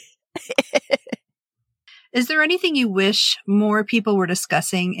closet. Is there anything you wish more people were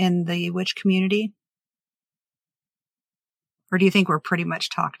discussing in the witch community? Or do you think we're pretty much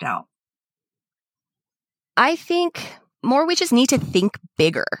talked out? I think more witches need to think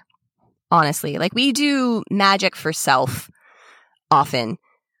bigger, honestly. Like, we do magic for self often.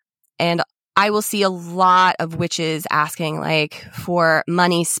 And I will see a lot of witches asking like for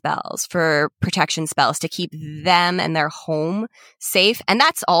money spells, for protection spells to keep them and their home safe. And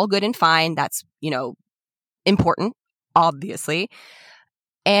that's all good and fine. That's, important, obviously.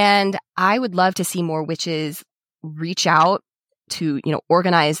 And I would love to see more witches reach out to,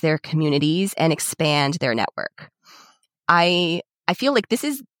 organize their communities and expand their network. I feel like this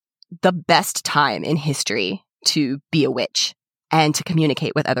is the best time in history to be a witch and to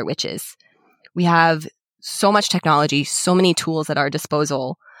communicate with other witches. We have so much technology, so many tools at our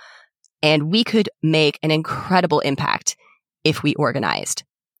disposal, and we could make an incredible impact if we organized.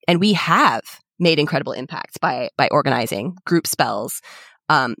 And we have made incredible impacts by organizing group spells,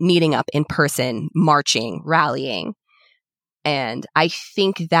 meeting up in person, marching, rallying. And I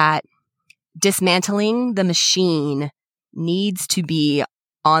think that dismantling the machine needs to be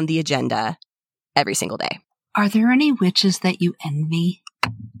on the agenda every single day. Are there any witches that you envy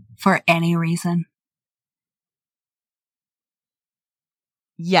for any reason?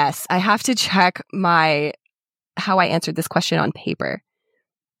 Yes, I have to check how I answered this question on paper,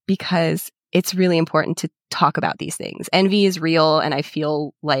 because it's really important to talk about these things. Envy is real, and I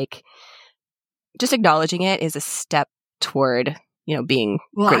feel like just acknowledging it is a step toward, being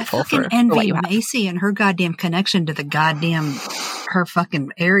grateful for what you have. Macy and her goddamn connection to the goddamn her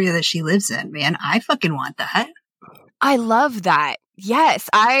fucking area that she lives in, man. I fucking want that. I love that. Yes,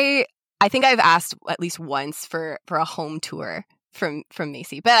 I think I've asked at least once for a home tour from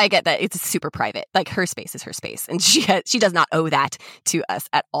Macy, but I get that it's super private. Like, her space is her space, and she does not owe that to us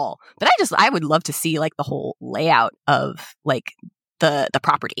at all. But I would love to see like the whole layout of like the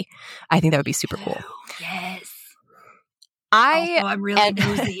property. I think that would be super cool. Yes. I'm really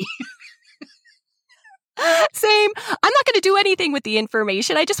nosy. Same. I'm not going to do anything with the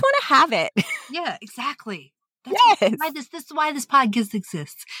information. I just want to have it. Yeah, exactly. Yes. This is why this podcast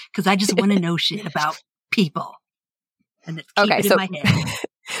exists. Because I just want to know shit about people. And keep it in my head.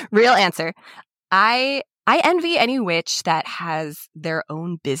 Real answer. I envy any witch that has their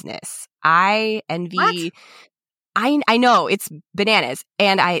own business. I envy... What? I know, it's bananas.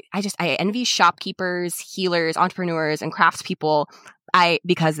 And I envy shopkeepers, healers, entrepreneurs, and craftspeople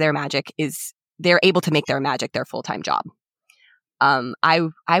because their magic is... They're able to make their magic their full-time job.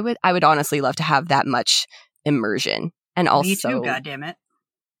 I would honestly love to have that much immersion. And also, me too, goddammit.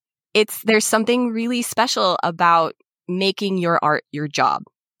 There's something really special about making your art your job,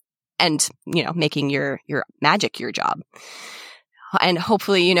 and making your magic your job. And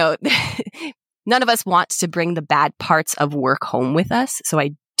hopefully, none of us want to bring the bad parts of work home with us. So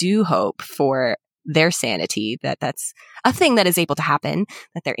I do hope for their sanity that that's a thing that is able to happen,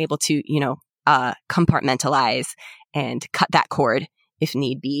 that they're able to compartmentalize and cut that cord if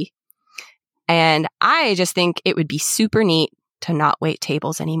need be. And I just think it would be super neat to not wait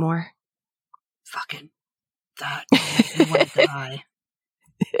tables anymore. Fucking that. I want to die.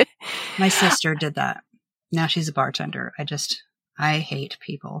 My sister did that. Now she's a bartender. I hate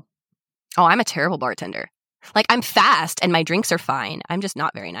people. Oh, I'm a terrible bartender. Like, I'm fast and my drinks are fine. I'm just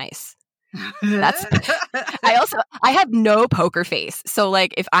not very nice. I have no poker face. So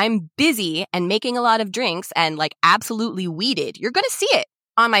like, if I'm busy and making a lot of drinks and like absolutely weeded, you're going to see it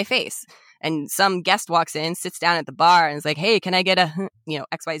on my face. And some guest walks in, sits down at the bar and is like, hey, can I get a,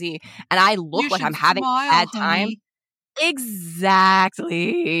 XYZ? And I look like I'm having a bad time. Exactly.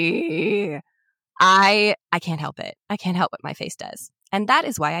 I can't help it. I can't help what my face does. And that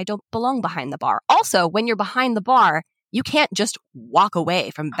is why I don't belong behind the bar. Also, when you're behind the bar, you can't just walk away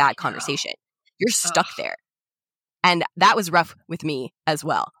from bad conversation. You're stuck there. And that was rough with me as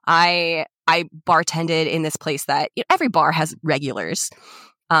well. I bartended in this place that every bar has regulars.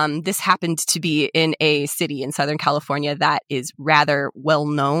 This happened to be in a city in Southern California that is rather well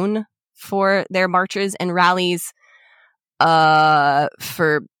known for their marches and rallies for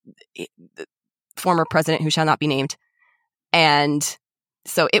former president who shall not be named. And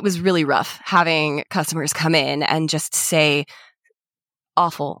so it was really rough having customers come in and just say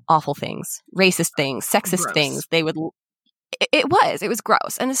awful, awful things, racist things, sexist things. It was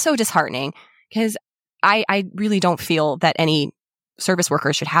gross. And it's so disheartening because I really don't feel that any service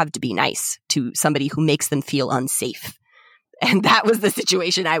worker should have to be nice to somebody who makes them feel unsafe. And that was the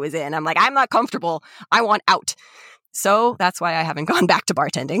situation I was in. I'm like, I'm not comfortable. I want out. So that's why I haven't gone back to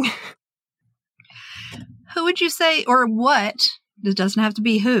bartending. Who would you say, or what, it doesn't have to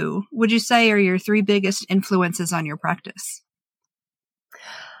be who, would you say are your 3 biggest influences on your practice?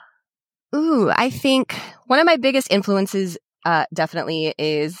 Ooh, I think one of my biggest influences definitely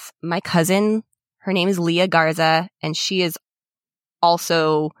is my cousin. Her name is Leah Garza, and she is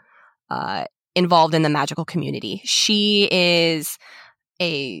also involved in the magical community. She is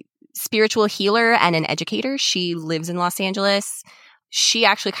a spiritual healer and an educator. She lives in Los Angeles. She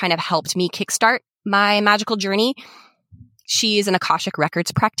actually kind of helped me kickstart my magical journey. She is an Akashic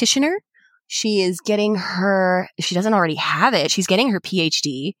Records practitioner. She doesn't already have it. She's getting her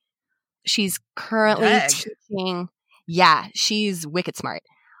PhD. She's currently teaching. Yeah, she's wicked smart.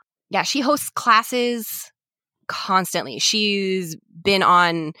 Yeah, she hosts classes constantly. She's been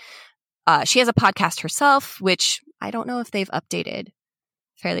on, she has a podcast herself, which I don't know if they've updated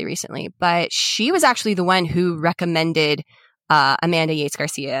fairly recently, but she was actually the one who recommended Amanda Yates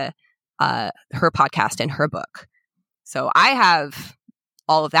Garcia, her podcast and her book. So I have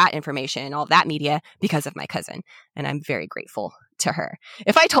all of that information, all of that media because of my cousin. And I'm very grateful to her.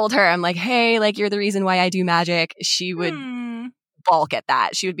 If I told her, I'm like, hey, like, you're the reason why I do magic, she would balk at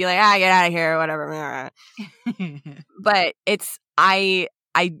that. She would be like, get out of here, whatever. But I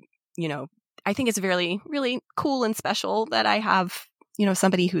think it's really, really cool and special that I have,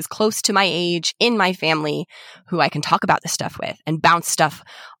 somebody who's close to my age in my family who I can talk about this stuff with and bounce stuff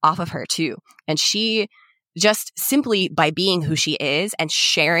off of her too. And she just simply by being who she is and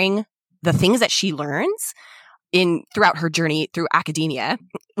sharing the things that she learns throughout her journey through academia,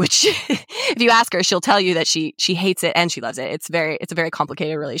 which if you ask her, she'll tell you that she hates it and she loves it. It's a very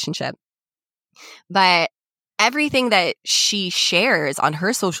complicated relationship. But everything that she shares on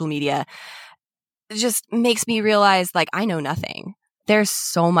her social media just makes me realize, like, I know nothing. There's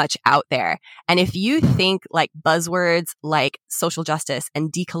so much out there. And if you think like buzzwords like social justice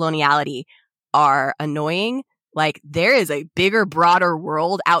and decoloniality are annoying, like, there is a bigger, broader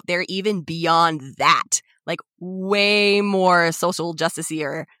world out there even beyond that. Like, way more social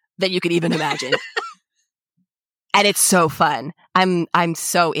justice-ier than you could even imagine. And it's so fun. I'm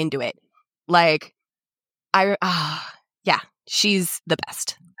so into it. Like, yeah, she's the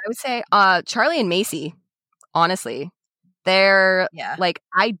best. I would say Charlie and Macy, honestly, they're like,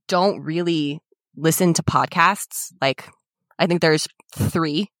 I don't really listen to podcasts. Like, I think there's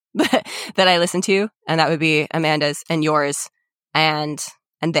 3 that I listen to, and that would be Amanda's and yours and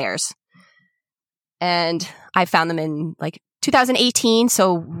theirs. And I found them in like 2018.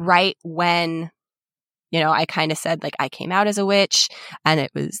 So right when, I kind of said like I came out as a witch, and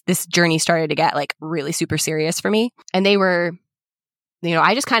this journey started to get like really super serious for me. And they were,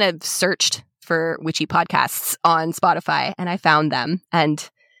 I just kind of searched for witchy podcasts on Spotify, and I found them, and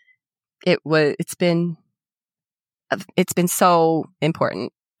it's been so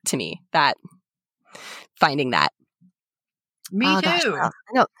important to me that finding that. Me too. Gosh,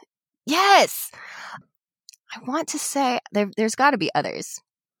 I know. Yes. I want to say there's got to be others.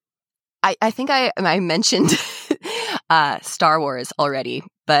 I think I mentioned Star Wars already,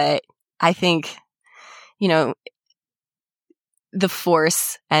 but I think, the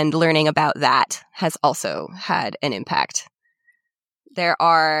Force and learning about that has also had an impact. There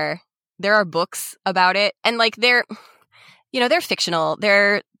are books about it, and like they're fictional.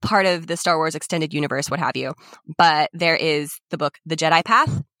 They're part of the Star Wars extended universe, what have you. But there is the book, The Jedi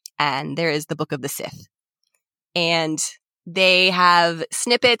Path, and there is the Book of the Sith. And they have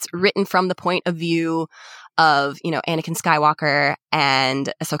snippets written from the point of view of, Anakin Skywalker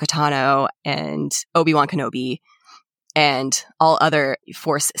and Ahsoka Tano and Obi-Wan Kenobi and all other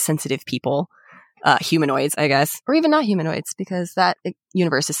Force-sensitive people, humanoids, I guess, or even not humanoids, because that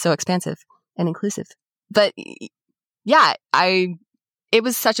universe is so expansive and inclusive. But yeah, it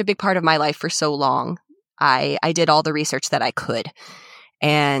was such a big part of my life for so long. I did all the research that I could,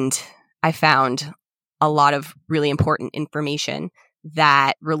 and I found a lot of really important information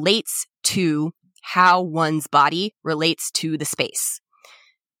that relates to how one's body relates to the space,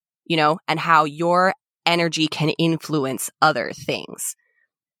 and how your energy can influence other things.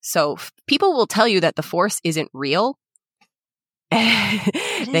 So people will tell you that the Force isn't real. They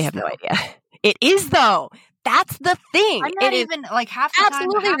have no idea. It is, though. That's the thing. I'm not even like half the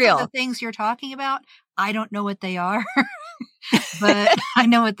absolutely time, real. Of the things you're talking about, I don't know what they are, but I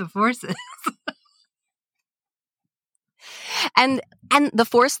know what the Force is. And the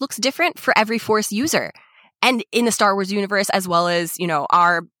Force looks different for every Force user, and in the Star Wars universe, as well as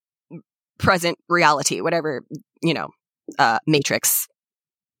our present reality, whatever matrix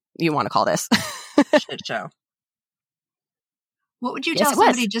you want to call this. Shit show. What would you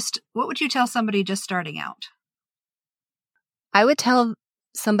tell somebody just starting out? I would tell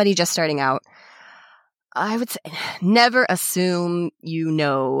somebody just starting out, I would say, never assume you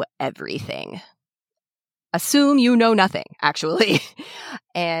know everything. Assume you know nothing, actually.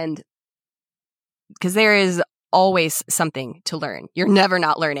 And because there is always something to learn. You're never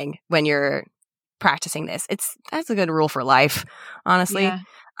not learning when you're practicing this. That's a good rule for life, honestly. Yeah.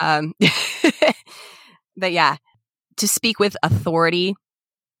 But yeah, to speak with authority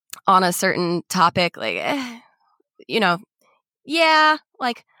on a certain topic, like, yeah,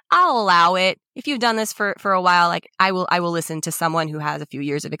 like I'll allow it. If you've done this for a while, like I will listen to someone who has a few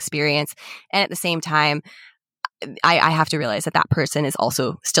years of experience. And at the same time, I have to realize that person is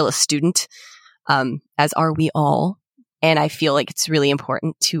also still a student, as are we all. And I feel like it's really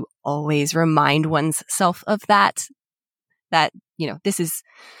important to always remind oneself of that, this is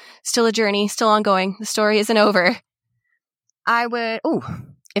still a journey, still ongoing. The story isn't over.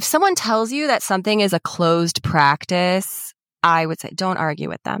 If someone tells you that something is a closed practice, I would say don't argue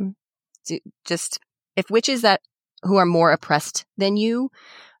with them. Just if witches who are more oppressed than you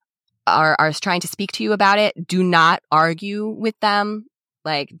are trying to speak to you about it, do not argue with them.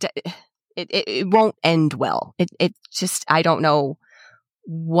 Like it won't end well. It just, I don't know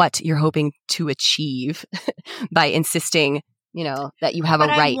what you're hoping to achieve by insisting, that you have a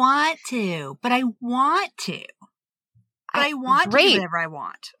right. I want to do whatever I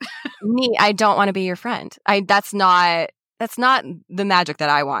want. I don't want to be your friend. That's not the magic that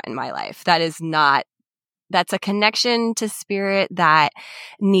I want in my life. That's a connection to spirit that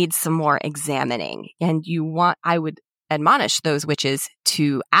needs some more examining. And I would admonish those witches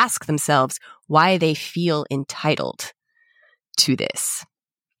to ask themselves why they feel entitled to this.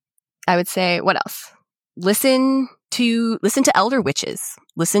 I would say, what else? Listen to elder witches.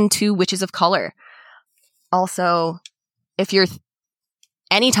 Listen to witches of color. Also,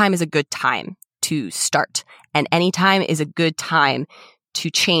 anytime is a good time to start, and anytime is a good time to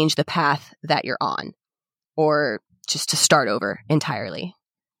change the path that you're on, or just to start over entirely.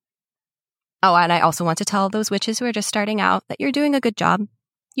 Oh, and I also want to tell those witches who are just starting out that you're doing a good job.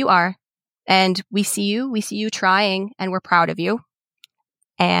 You are. And we see you trying, and we're proud of you,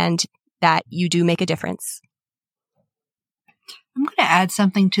 and that you do make a difference. I'm going to add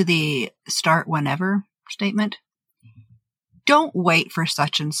something to the start whenever statement. Don't wait for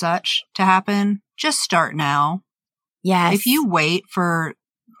such and such to happen. Just start now. Yes. If you wait for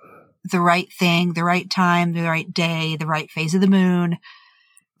the right thing, the right time, the right day, the right phase of the moon,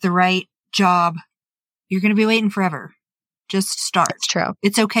 the right job, you're going to be waiting forever. Just start. That's true.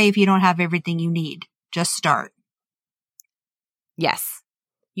 It's okay if you don't have everything you need. Just start. Yes.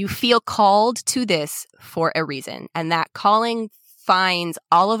 You feel called to this for a reason. And that calling finds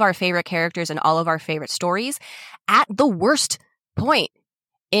all of our favorite characters and all of our favorite stories at the worst point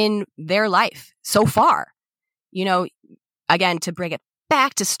in their life so far. You know, again, to bring it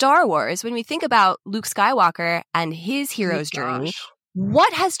back to Star Wars, when we think about Luke Skywalker and his hero's journey,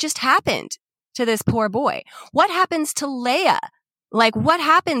 what has just happened to this poor boy? What happens to Leia? Like, what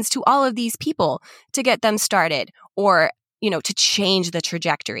happens to all of these people to get them started or, you know, to change the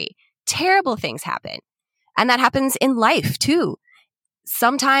trajectory? Terrible things happen. And that happens in life too.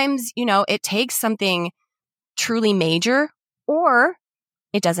 Sometimes, you know, it takes something truly major or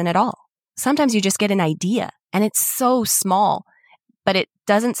it doesn't at all. Sometimes you just get an idea and it's so small, but it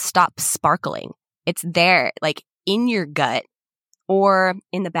doesn't stop sparkling. It's there, like in your gut or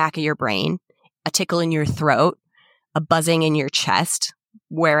in the back of your brain, a tickle in your throat, a buzzing in your chest,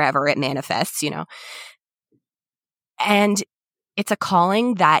 wherever it manifests, you know. And it's a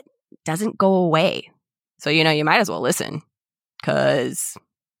calling that doesn't go away. So, you know, you might as well listen because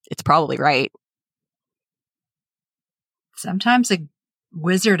it's probably right. Sometimes a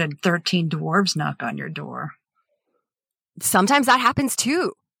wizard and 13 dwarves knock on your door. Sometimes that happens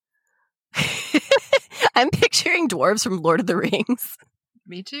too. I'm picturing dwarves from Lord of the Rings.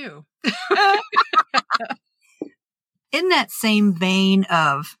 Me too. In that same vein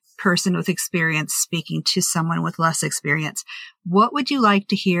of person with experience speaking to someone with less experience, what would you like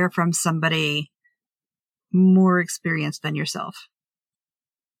to hear from somebody more experienced than yourself?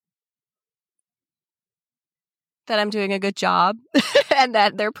 That I'm doing a good job and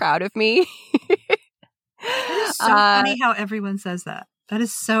that they're proud of me. It is so funny how everyone says that. That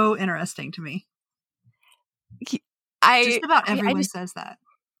is so interesting to me. Just about everyone says that.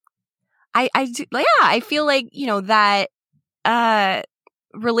 I do, yeah, I feel like, you know, that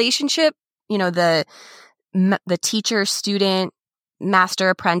relationship, you know, the teacher, student, master,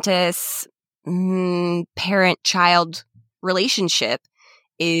 apprentice, parent-child relationship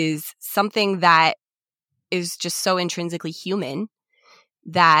is something that is just so intrinsically human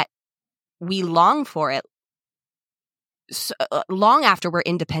that we long for it long after we're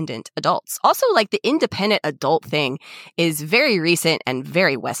independent adults. Also, like the independent adult thing is very recent and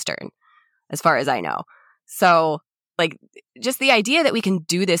very Western, as far as I know. So, like, just the idea that we can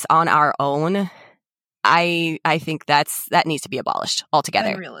do this on our own, I think that needs to be abolished altogether.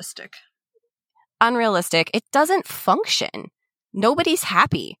 Unrealistic. It doesn't function. Nobody's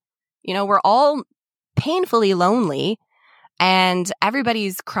happy. You know, we're all painfully lonely and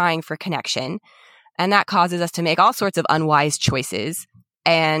everybody's crying for connection. And that causes us to make all sorts of unwise choices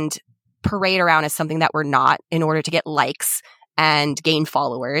and parade around as something that we're not in order to get likes and gain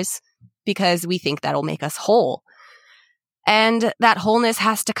followers because we think that'll make us whole. And that wholeness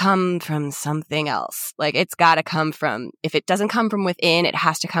has to come from something else. Like, it's got to come from, if it doesn't come from within, it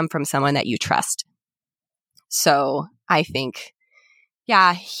has to come from someone that you trust. So I think,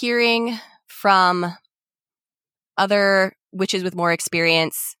 yeah, hearing from other witches with more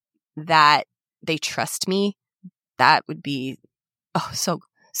experience that they trust me, that would be so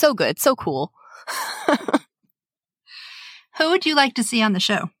good, so cool. Who would you like to see on the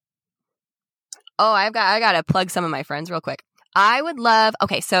show? Oh, I got to plug some of my friends real quick. I would love,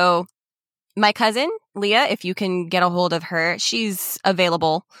 so my cousin, Leah, if you can get a hold of her, she's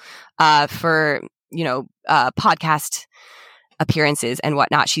available for, podcast appearances and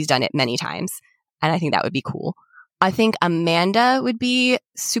whatnot. She's done it many times, and I think that would be cool. I think Amanda would be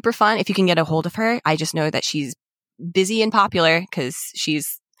super fun if you can get a hold of her. I just know that she's busy and popular because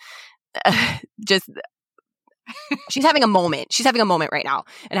she's she's having a moment. She's having a moment right now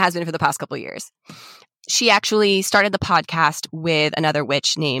and has been for the past couple of years. She actually started the podcast with another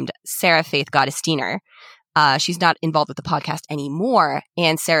witch named Sarah Faith Gottesdiener. She's not involved with the podcast anymore,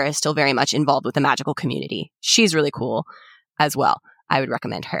 and Sarah is still very much involved with the magical community. She's really cool as well. I would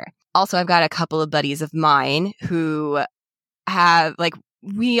recommend her. Also, I've got a couple of buddies of mine who have,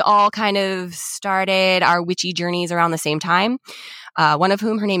 we all kind of started our witchy journeys around the same time. One of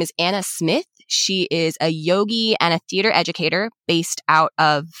whom, her name is Anna Smith. She is a yogi and a theater educator based out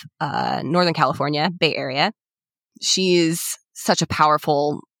of Northern California, Bay Area. She is such a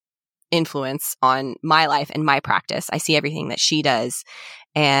powerful influence on my life and my practice. I see everything that she does,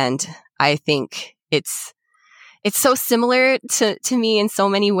 and I think it's so similar to me in so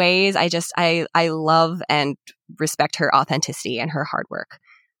many ways. I love and respect her authenticity and her hard work.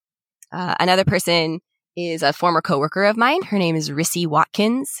 Another person is a former coworker of mine. Her name is Rissy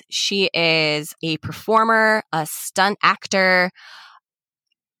Watkins. She is a performer, a stunt actor,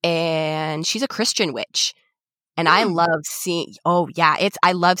 and she's a Christian witch. And I love seeing,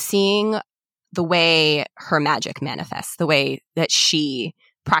 I love seeing the way her magic manifests, the way that she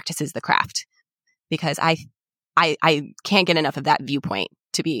practices the craft, because I can't get enough of that viewpoint,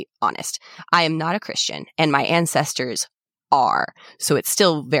 to be honest. I am not a Christian, and my ancestors are, so it's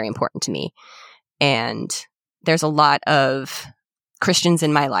still very important to me. And there's a lot of Christians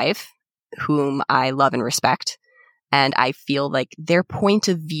in my life whom I love and respect, and I feel like their point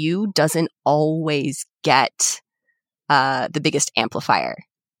of view doesn't always get the biggest amplifier.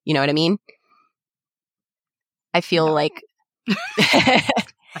 You know what I mean? I feel like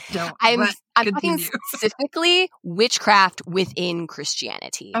I'm talking specifically witchcraft within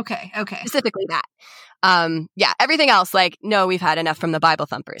Christianity. Okay. Specifically that. Everything else, like, no, we've had enough from the Bible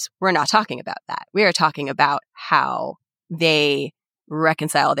thumpers. We're not talking about that. We are talking about how they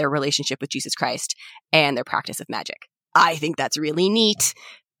reconcile their relationship with Jesus Christ and their practice of magic. I think that's really neat,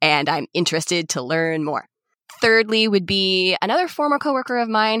 and I'm interested to learn more. Thirdly would be another former coworker of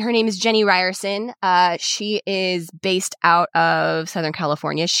mine. Her name is Jenny Ryerson. She is based out of Southern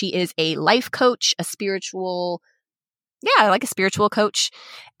California. She is a life coach, a spiritual coach,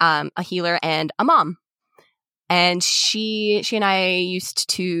 a healer, and a mom. And she and I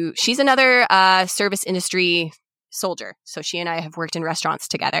she's another service industry soldier. So she and I have worked in restaurants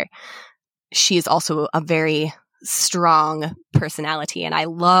together. She is also a very strong personality, and I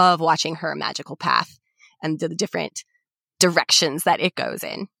love watching her magical path and the different directions that it goes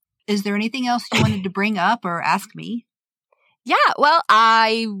in. Is there anything else you wanted to bring up or ask me? Yeah, well,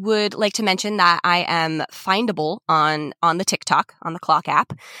 I would like to mention that I am findable on the TikTok, on the Clock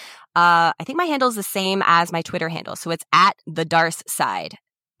app. I think my handle is the same as my Twitter handle. So it's at the Darce Side,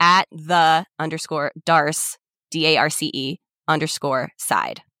 at the _Darce, DARCE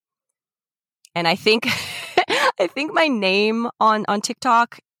 _side. And I think my name on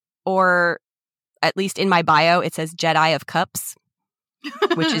TikTok, or at least in my bio, it says Jedi of Cups,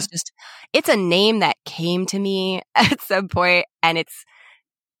 which is it's a name that came to me at some point, and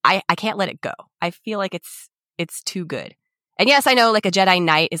I can't let it go. I feel like it's too good. And yes, I know, like, a Jedi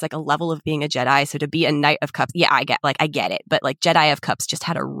Knight is like a level of being a Jedi. So to be a Knight of Cups, yeah, I get it. But like Jedi of Cups just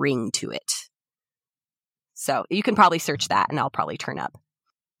had a ring to it. So you can probably search that and I'll probably turn up.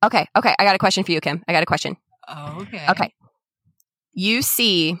 Okay. I got a question for you, Kim. I got a question. Oh, okay. Okay. You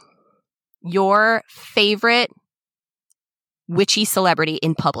see your favorite witchy celebrity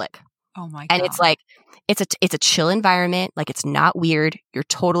in public. Oh my God. And it's like, it's a chill environment. Like, it's not weird. You're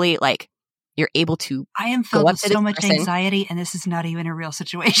totally like, you're able to. I am filled with so much anxiety, and this is not even a real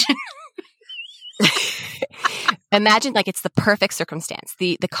situation. Imagine, like, it's the perfect circumstance.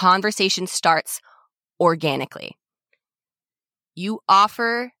 The conversation starts organically. You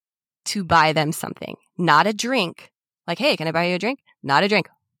offer to buy them something, not a drink. Like, hey, can I buy you a drink? Not a drink.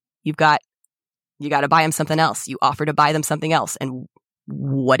 You got to buy them something else. You offer to buy them something else. And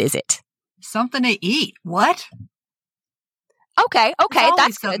what is it? Something to eat. What? Okay.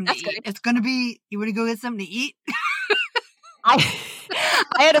 That's good. That's good. It's going to be, you want to go get something to eat? I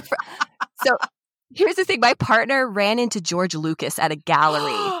had so here's the thing. My partner ran into George Lucas at a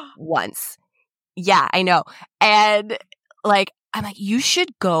gallery once. Yeah, I know. And like, I'm like, you should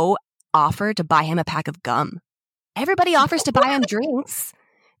go offer to buy him a pack of gum. Everybody offers to buy him drinks.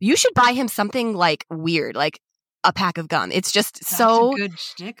 You should buy him something like weird, like a pack of gum. It's just That's so a good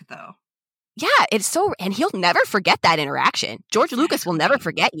shtick, though. Yeah, it's so, and he'll never forget that interaction. George Lucas will never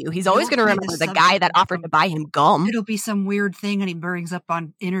forget you. He's always going to remember the guy that offered to buy him gum. It'll be some weird thing, and he brings up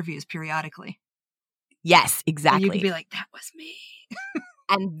on interviews periodically. Yes, exactly. And you can be like, that was me.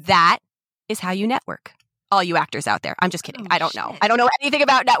 And that is how you network. All you actors out there. I'm just kidding. Oh, I don't know. I don't know anything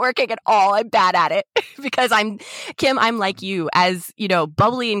about networking at all. I'm bad at it because I'm like you, as, you know,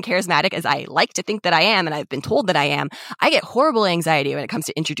 bubbly and charismatic as I like to think that I am, and I've been told that I am. I get horrible anxiety when it comes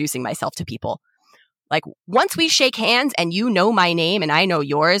to introducing myself to people. Like, once we shake hands and you know my name and I know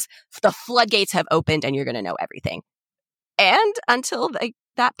yours, the floodgates have opened and you're going to know everything. And until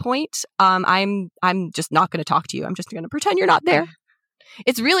that point, I'm just not going to talk to you. I'm just going to pretend you're not there.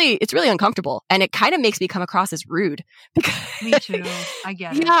 It's really uncomfortable, and it kind of makes me come across as rude. Me too. I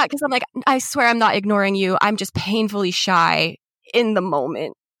get it. Yeah, because I'm like, I swear I'm not ignoring you. I'm just painfully shy in the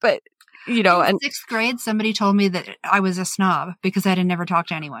moment. But and sixth grade, somebody told me that I was a snob because I had never talked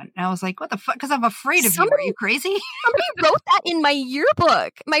to anyone. And I was like, what the fuck? Because I'm afraid of you. Are you crazy? Somebody wrote that in my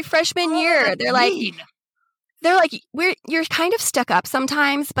yearbook, my freshman year. They're mean. like, you're kind of stuck up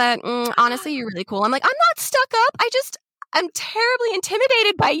sometimes, but honestly, you're really cool. I'm like, I'm not stuck up. I'm terribly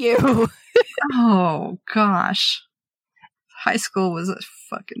intimidated by you. Oh, gosh. High school was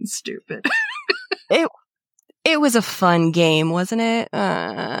fucking stupid. It was a fun game, wasn't it?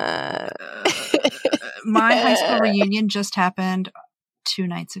 My high school reunion just happened 2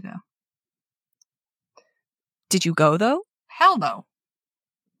 nights ago. Did you go, though? Hell no.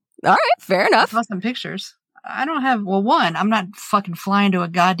 All right, fair enough. I saw some pictures. I don't have, one, I'm not fucking flying to a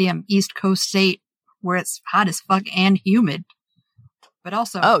goddamn East Coast state where it's hot as fuck and humid. But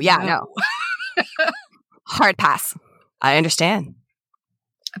also... Oh, yeah, no. Hard pass. I understand.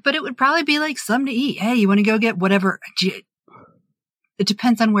 But it would probably be like something to eat. Hey, you want to go get whatever? It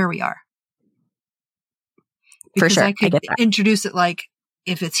depends on where we are. Because For sure, I could introduce it like,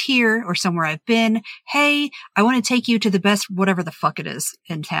 if it's here or somewhere I've been, hey, I want to take you to the best whatever the fuck it is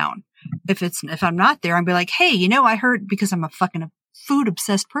in town. If I'm not there, I'd be like, hey, I heard, because I'm a fucking food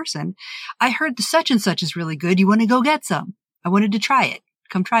obsessed person, I heard the such and such is really good. You want to go get some? I wanted to try it.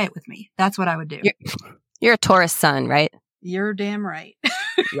 Come try it with me. That's what I would do. You're a Taurus sun, right? You're damn right.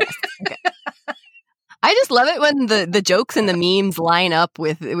 Yes. Okay. I just love it when the jokes and the memes line up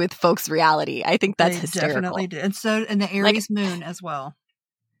with folks' reality. I think that's hysterical. Definitely do. And the Aries moon as well.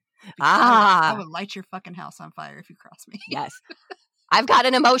 I would light your fucking house on fire if you cross me. Yes. I've got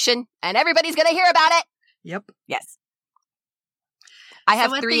an emotion and everybody's going to hear about it. Yep. Yes. I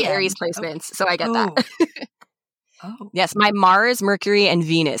have 3 Aries placements, so I get that. Oh. Yes, my Mars, Mercury, and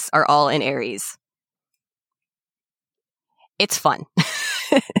Venus are all in Aries. It's fun.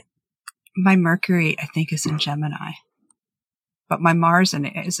 My Mercury, I think, is in Gemini. But my Mars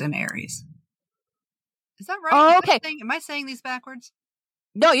is in Aries. Is that right? Oh, okay. Am I saying these backwards?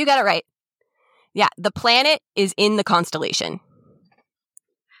 No, you got it right. Yeah, the planet is in the constellation.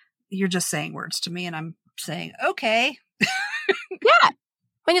 You're just saying words to me, and I'm saying, okay. Yeah.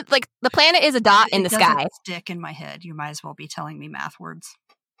 When the planet is a dot in the sky. Stick in my head. You might as well be telling me math words.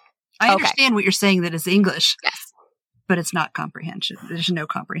 I understand what you're saying that is English. Yes. But it's not comprehension. There's no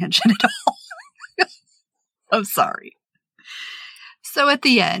comprehension at all. I'm sorry. So at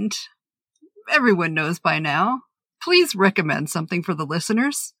the end, everyone knows by now, please recommend something for the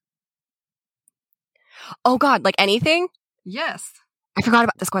listeners. Oh, God, like anything? Yes. I forgot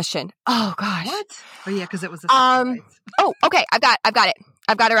about this question. Oh, gosh. What? Oh, yeah, because it was a Oh, okay. I've got it.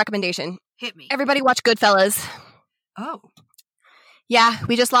 I've got a recommendation. Hit me. Everybody watch Goodfellas. Oh. Yeah,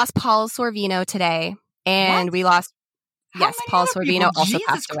 we just lost Paul Sorvino today. And we lost... Yes, Paul Sorvino also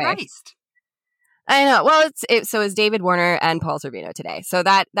passed away. Christ. I know. Well, it's David Warner and Paul Sorvino today. So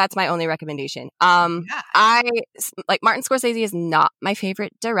that's my only recommendation. I like Martin Scorsese is not my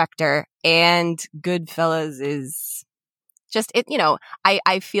favorite director, and Goodfellas is just it.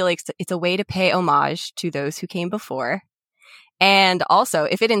 I feel like it's a way to pay homage to those who came before, and also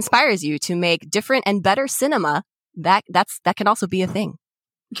if it inspires you to make different and better cinema, that can also be a thing.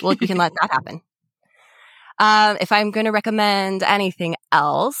 Well, we can let that happen. If I'm going to recommend anything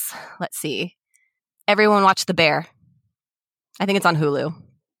else, let's see. Everyone watch The Bear. I think it's on Hulu.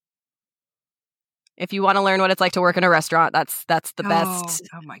 If you want to learn what it's like to work in a restaurant, that's the best.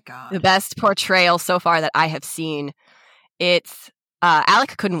 Oh my God. The best portrayal so far that I have seen. It's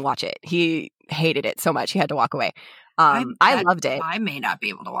Alec couldn't watch it. He hated it so much he had to walk away. I loved it. I may not be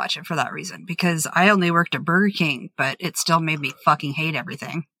able to watch it for that reason because I only worked at Burger King, but it still made me fucking hate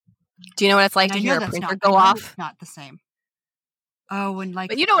everything. Do you know what it's like to hear a printer go off? It's not the same. Oh, and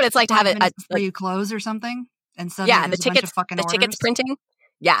but you know what it's like to have it before you close or something, and so the tickets printing.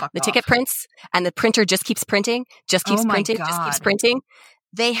 Yeah, the ticket prints, and the printer just keeps printing, just keeps printing.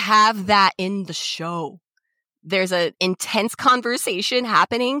 They have that in the show. There's an intense conversation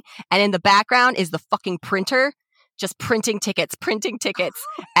happening, and in the background is the fucking printer just printing tickets,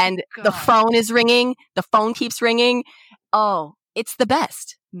 and the phone is ringing. The phone keeps ringing. Oh, it's the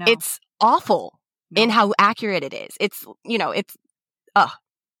best. No. It's awful in how accurate it is. It's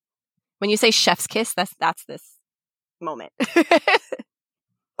when you say chef's kiss, that's this moment.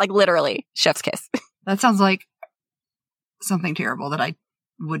 Like literally chef's kiss. That sounds like something terrible that I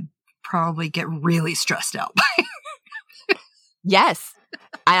would probably get really stressed out by. Yes.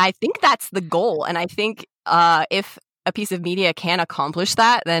 And I think that's the goal. And I think if a piece of media can accomplish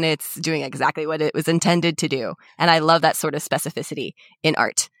that, then it's doing exactly what it was intended to do. And I love that sort of specificity in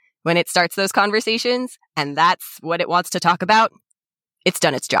art. When it starts those conversations and that's what it wants to talk about, it's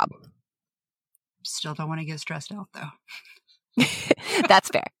done its job. Still don't want to get stressed out, though. That's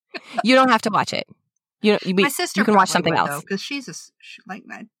fair. You don't have to watch it. My sister, you can watch something else because she's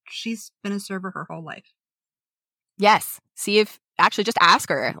she's been a server her whole life. Yes. See if actually just ask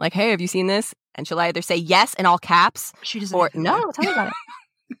her, like, hey, have you seen this? And she'll either say yes in all caps, She doesn't. or have Hulu. no. Tell me about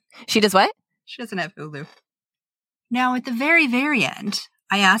it. She does what? She doesn't have Hulu. Now, at the very, very end,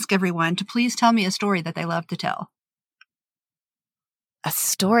 I ask everyone to please tell me a story that they love to tell. A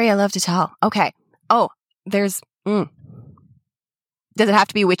story I love to tell. Okay. Oh, there's. Does it have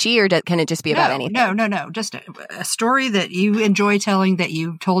to be witchy, or can it just be about anything? No. Just a story that you enjoy telling that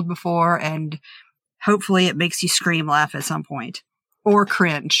you've told before, and hopefully it makes you scream, laugh at some point, or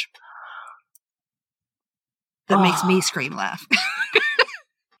cringe. That makes me scream, laugh.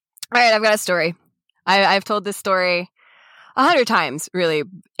 All right, I've got a story. I've told this story 100 times, really,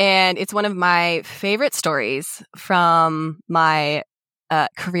 and it's one of my favorite stories from my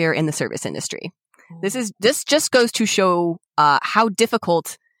career in the service industry. This just goes to show how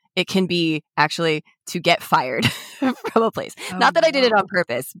difficult it can be actually to get fired from a place. Not that I did it on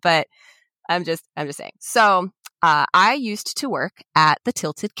purpose, but I'm just saying. So I used to work at the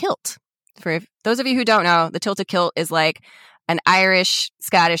Tilted Kilt. For those of you who don't know, the Tilted Kilt is like an Irish,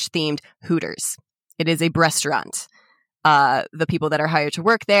 Scottish themed Hooters. It is a restaurant. The people that are hired to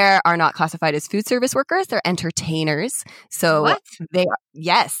work there are not classified as food service workers. They're entertainers. So What?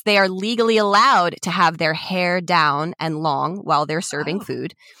 they are legally allowed to have their hair down and long while they're serving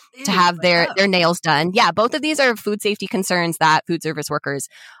food, to have their nails done. Yeah, both of these are food safety concerns that food service workers,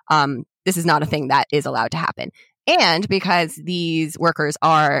 this is not a thing that is allowed to happen. And because these workers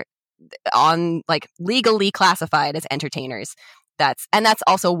are on legally classified as entertainers, that's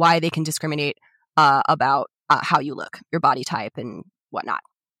also why they can discriminate about how you look, your body type, and whatnot.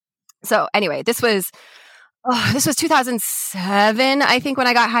 So anyway, this was 2007, I think, when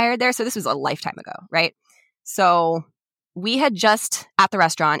I got hired there. So this was a lifetime ago, right? So we had just at the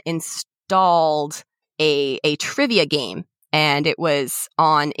restaurant installed a trivia game, and it was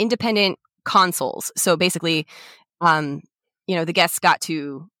on independent consoles. So basically, the guests got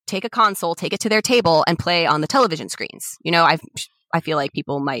to take a console, take it to their table, and play on the television screens. I feel like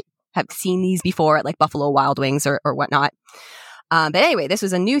people might have seen these before at like Buffalo Wild Wings or whatnot. But anyway, this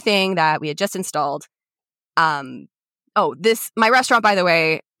was a new thing that we had just installed. My restaurant, by the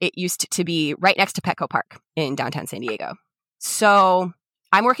way, it used to be right next to Petco Park in downtown San Diego. So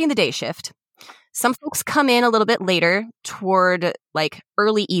I'm working the day shift. Some folks come in a little bit later toward like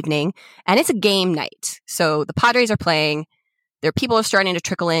early evening, and it's a game night. So the Padres are playing. Their people are starting to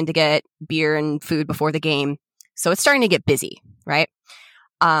trickle in to get beer and food before the game. So it's starting to get busy, right?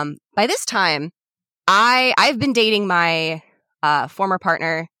 By this time, I've been dating my former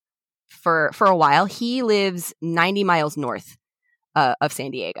partner for a while. He lives 90 miles north of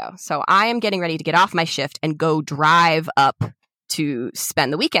San Diego. So I am getting ready to get off my shift and go drive up to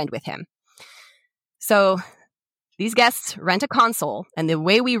spend the weekend with him. So these guests rent a console, and the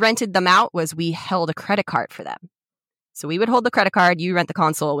way we rented them out was we held a credit card for them. So we would hold the credit card, you rent the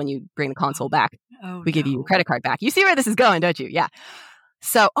console. When you bring the console back, we give you a credit card back. You see where this is going, don't you? Yeah.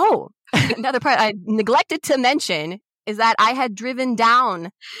 So, another part I neglected to mention is that I had driven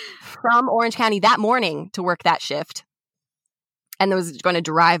down from Orange County that morning to work that shift, and was going to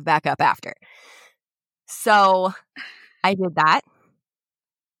drive back up after. So I did that.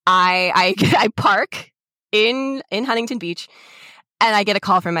 I park in Huntington Beach, and I get a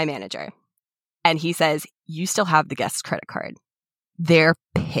call from my manager, and he says, "You still have the guest's credit card." They're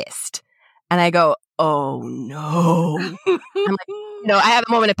pissed. And I go, "Oh no." I'm like, I have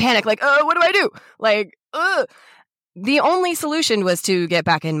a moment of panic, like, "Oh, what do I do?" Like, the only solution was to get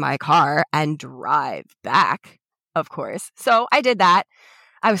back in my car and drive back, of course. So I did that.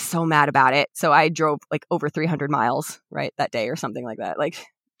 I was so mad about it. So I drove like over 300 miles, right, that day or something like that. Like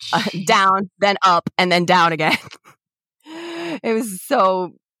down, then up, and then down again. It was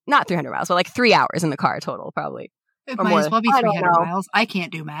so, not 300 miles, but like 3 hours in the car total, probably. It might as well be 300 miles. I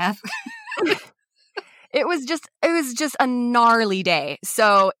can't do math. It was just a gnarly day.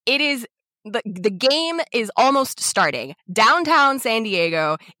 So it is, the game is almost starting. Downtown San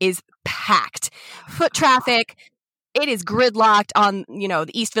Diego is packed. Foot traffic, it is gridlocked on,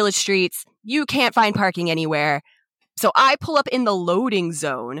 the East Village streets. You can't find parking anywhere. So I pull up in the loading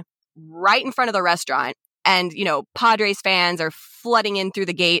zone right in front of the restaurant. And, Padres fans are flooding in through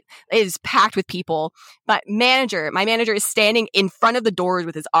the gate. It is packed with people. But my manager is standing in front of the doors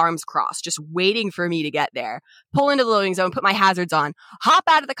with his arms crossed, just waiting for me to get there. Pull into the loading zone, put my hazards on, hop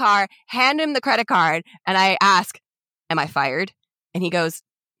out of the car, hand him the credit card. And I ask, "Am I fired?" And he goes,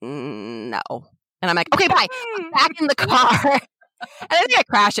 "No." And I'm like, "Okay, bye." I'm back in the car. And I think I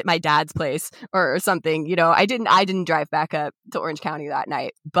crashed at my dad's place or something. You know, I didn't drive back up to Orange County that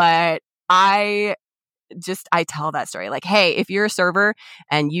night, but I tell that story. Like, hey, if you're a server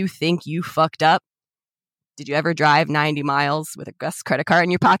and you think you fucked up, did you ever drive 90 miles with a Gus credit card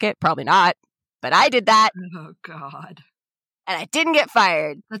in your pocket? Probably not. But I did that. Oh, God. And I didn't get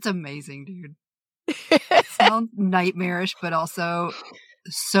fired. That's amazing, dude. Sounds nightmarish, but also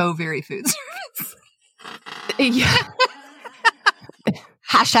so very food service. Yeah.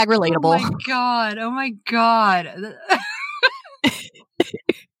 Hashtag relatable. Oh, my God. Oh, my God.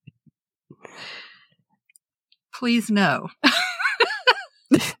 Please no.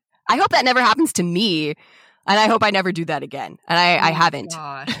 I hope that never happens to me. And I hope I never do that again. And I haven't.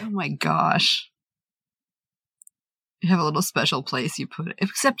 Gosh. Oh my gosh. You have a little special place you put it.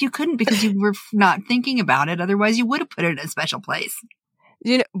 Except you couldn't because you were not thinking about it. Otherwise, you would have put it in a special place.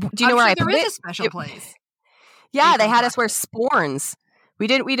 Do you know where I put it? There is a special place. Yeah, they had us wear sporns. We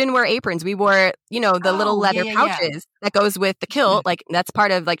didn't wear aprons. We wore, the little leather pouches that goes with the kilt. Like that's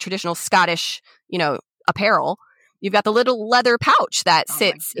part of like traditional Scottish, apparel. You've got the little leather pouch that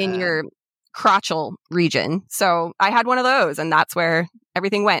sits in your crotchal region. So I had one of those, and that's where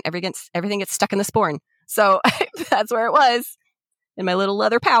everything went. Everything gets stuck in the sporn. So that's where it was, in my little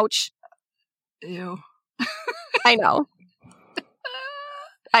leather pouch. Ew. I know.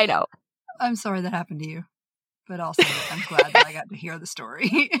 I know. I'm sorry that happened to you, but also I'm glad that I got to hear the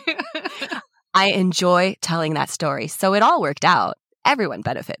story. I enjoy telling that story. So it all worked out. Everyone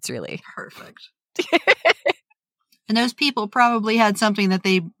benefits, really. Perfect. And those people probably had something that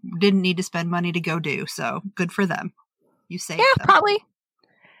they didn't need to spend money to go do. So good for them. You saved them. Yeah, probably.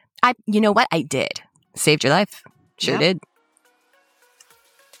 You know what? I did. Saved your life. Sure did.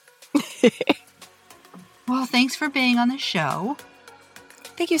 Well, thanks for being on the show.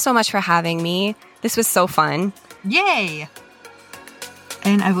 Thank you so much for having me. This was so fun. Yay!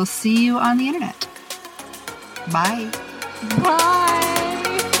 And I will see you on the internet. Bye. Bye.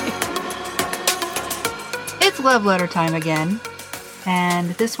 It's love letter time again. And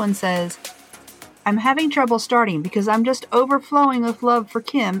this one says, I'm having trouble starting because I'm just overflowing with love for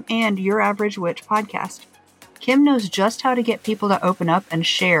Kim and Your Average Witch podcast. Kim knows just how to get people to open up and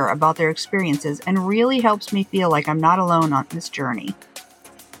share about their experiences and really helps me feel like I'm not alone on this journey.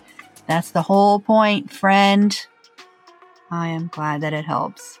 That's the whole point, friend. I am glad that it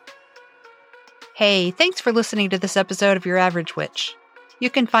helps. Hey, thanks for listening to this episode of Your Average Witch. You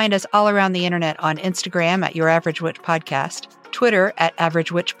can find us all around the internet on Instagram at Your Average Witch Podcast, Twitter at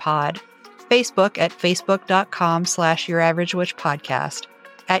Average Witch Pod, Facebook at facebook.com/Your Average Witch Podcast,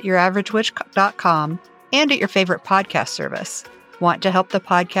 at YourAverageWitch.com, and at your favorite podcast service. Want to help the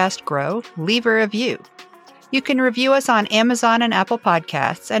podcast grow? Leave a review. You can review us on Amazon and Apple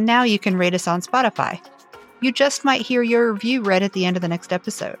Podcasts, and now you can rate us on Spotify. You just might hear your review read at the end of the next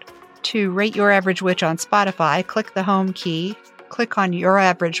episode. To rate Your Average Witch on Spotify, click the home key, click on Your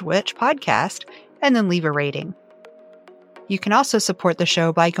Average Witch Podcast, and then leave a rating. You can also support the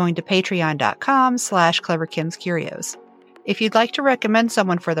show by going to patreon.com/CleverKimsCurios. If you'd like to recommend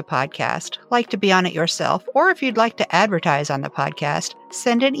someone for the podcast, like to be on it yourself, or if you'd like to advertise on the podcast,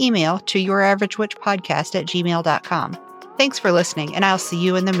 send an email to YourAverageWitchPodcast@gmail.com. Thanks for listening, and I'll see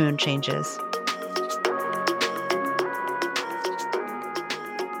you in the moon changes.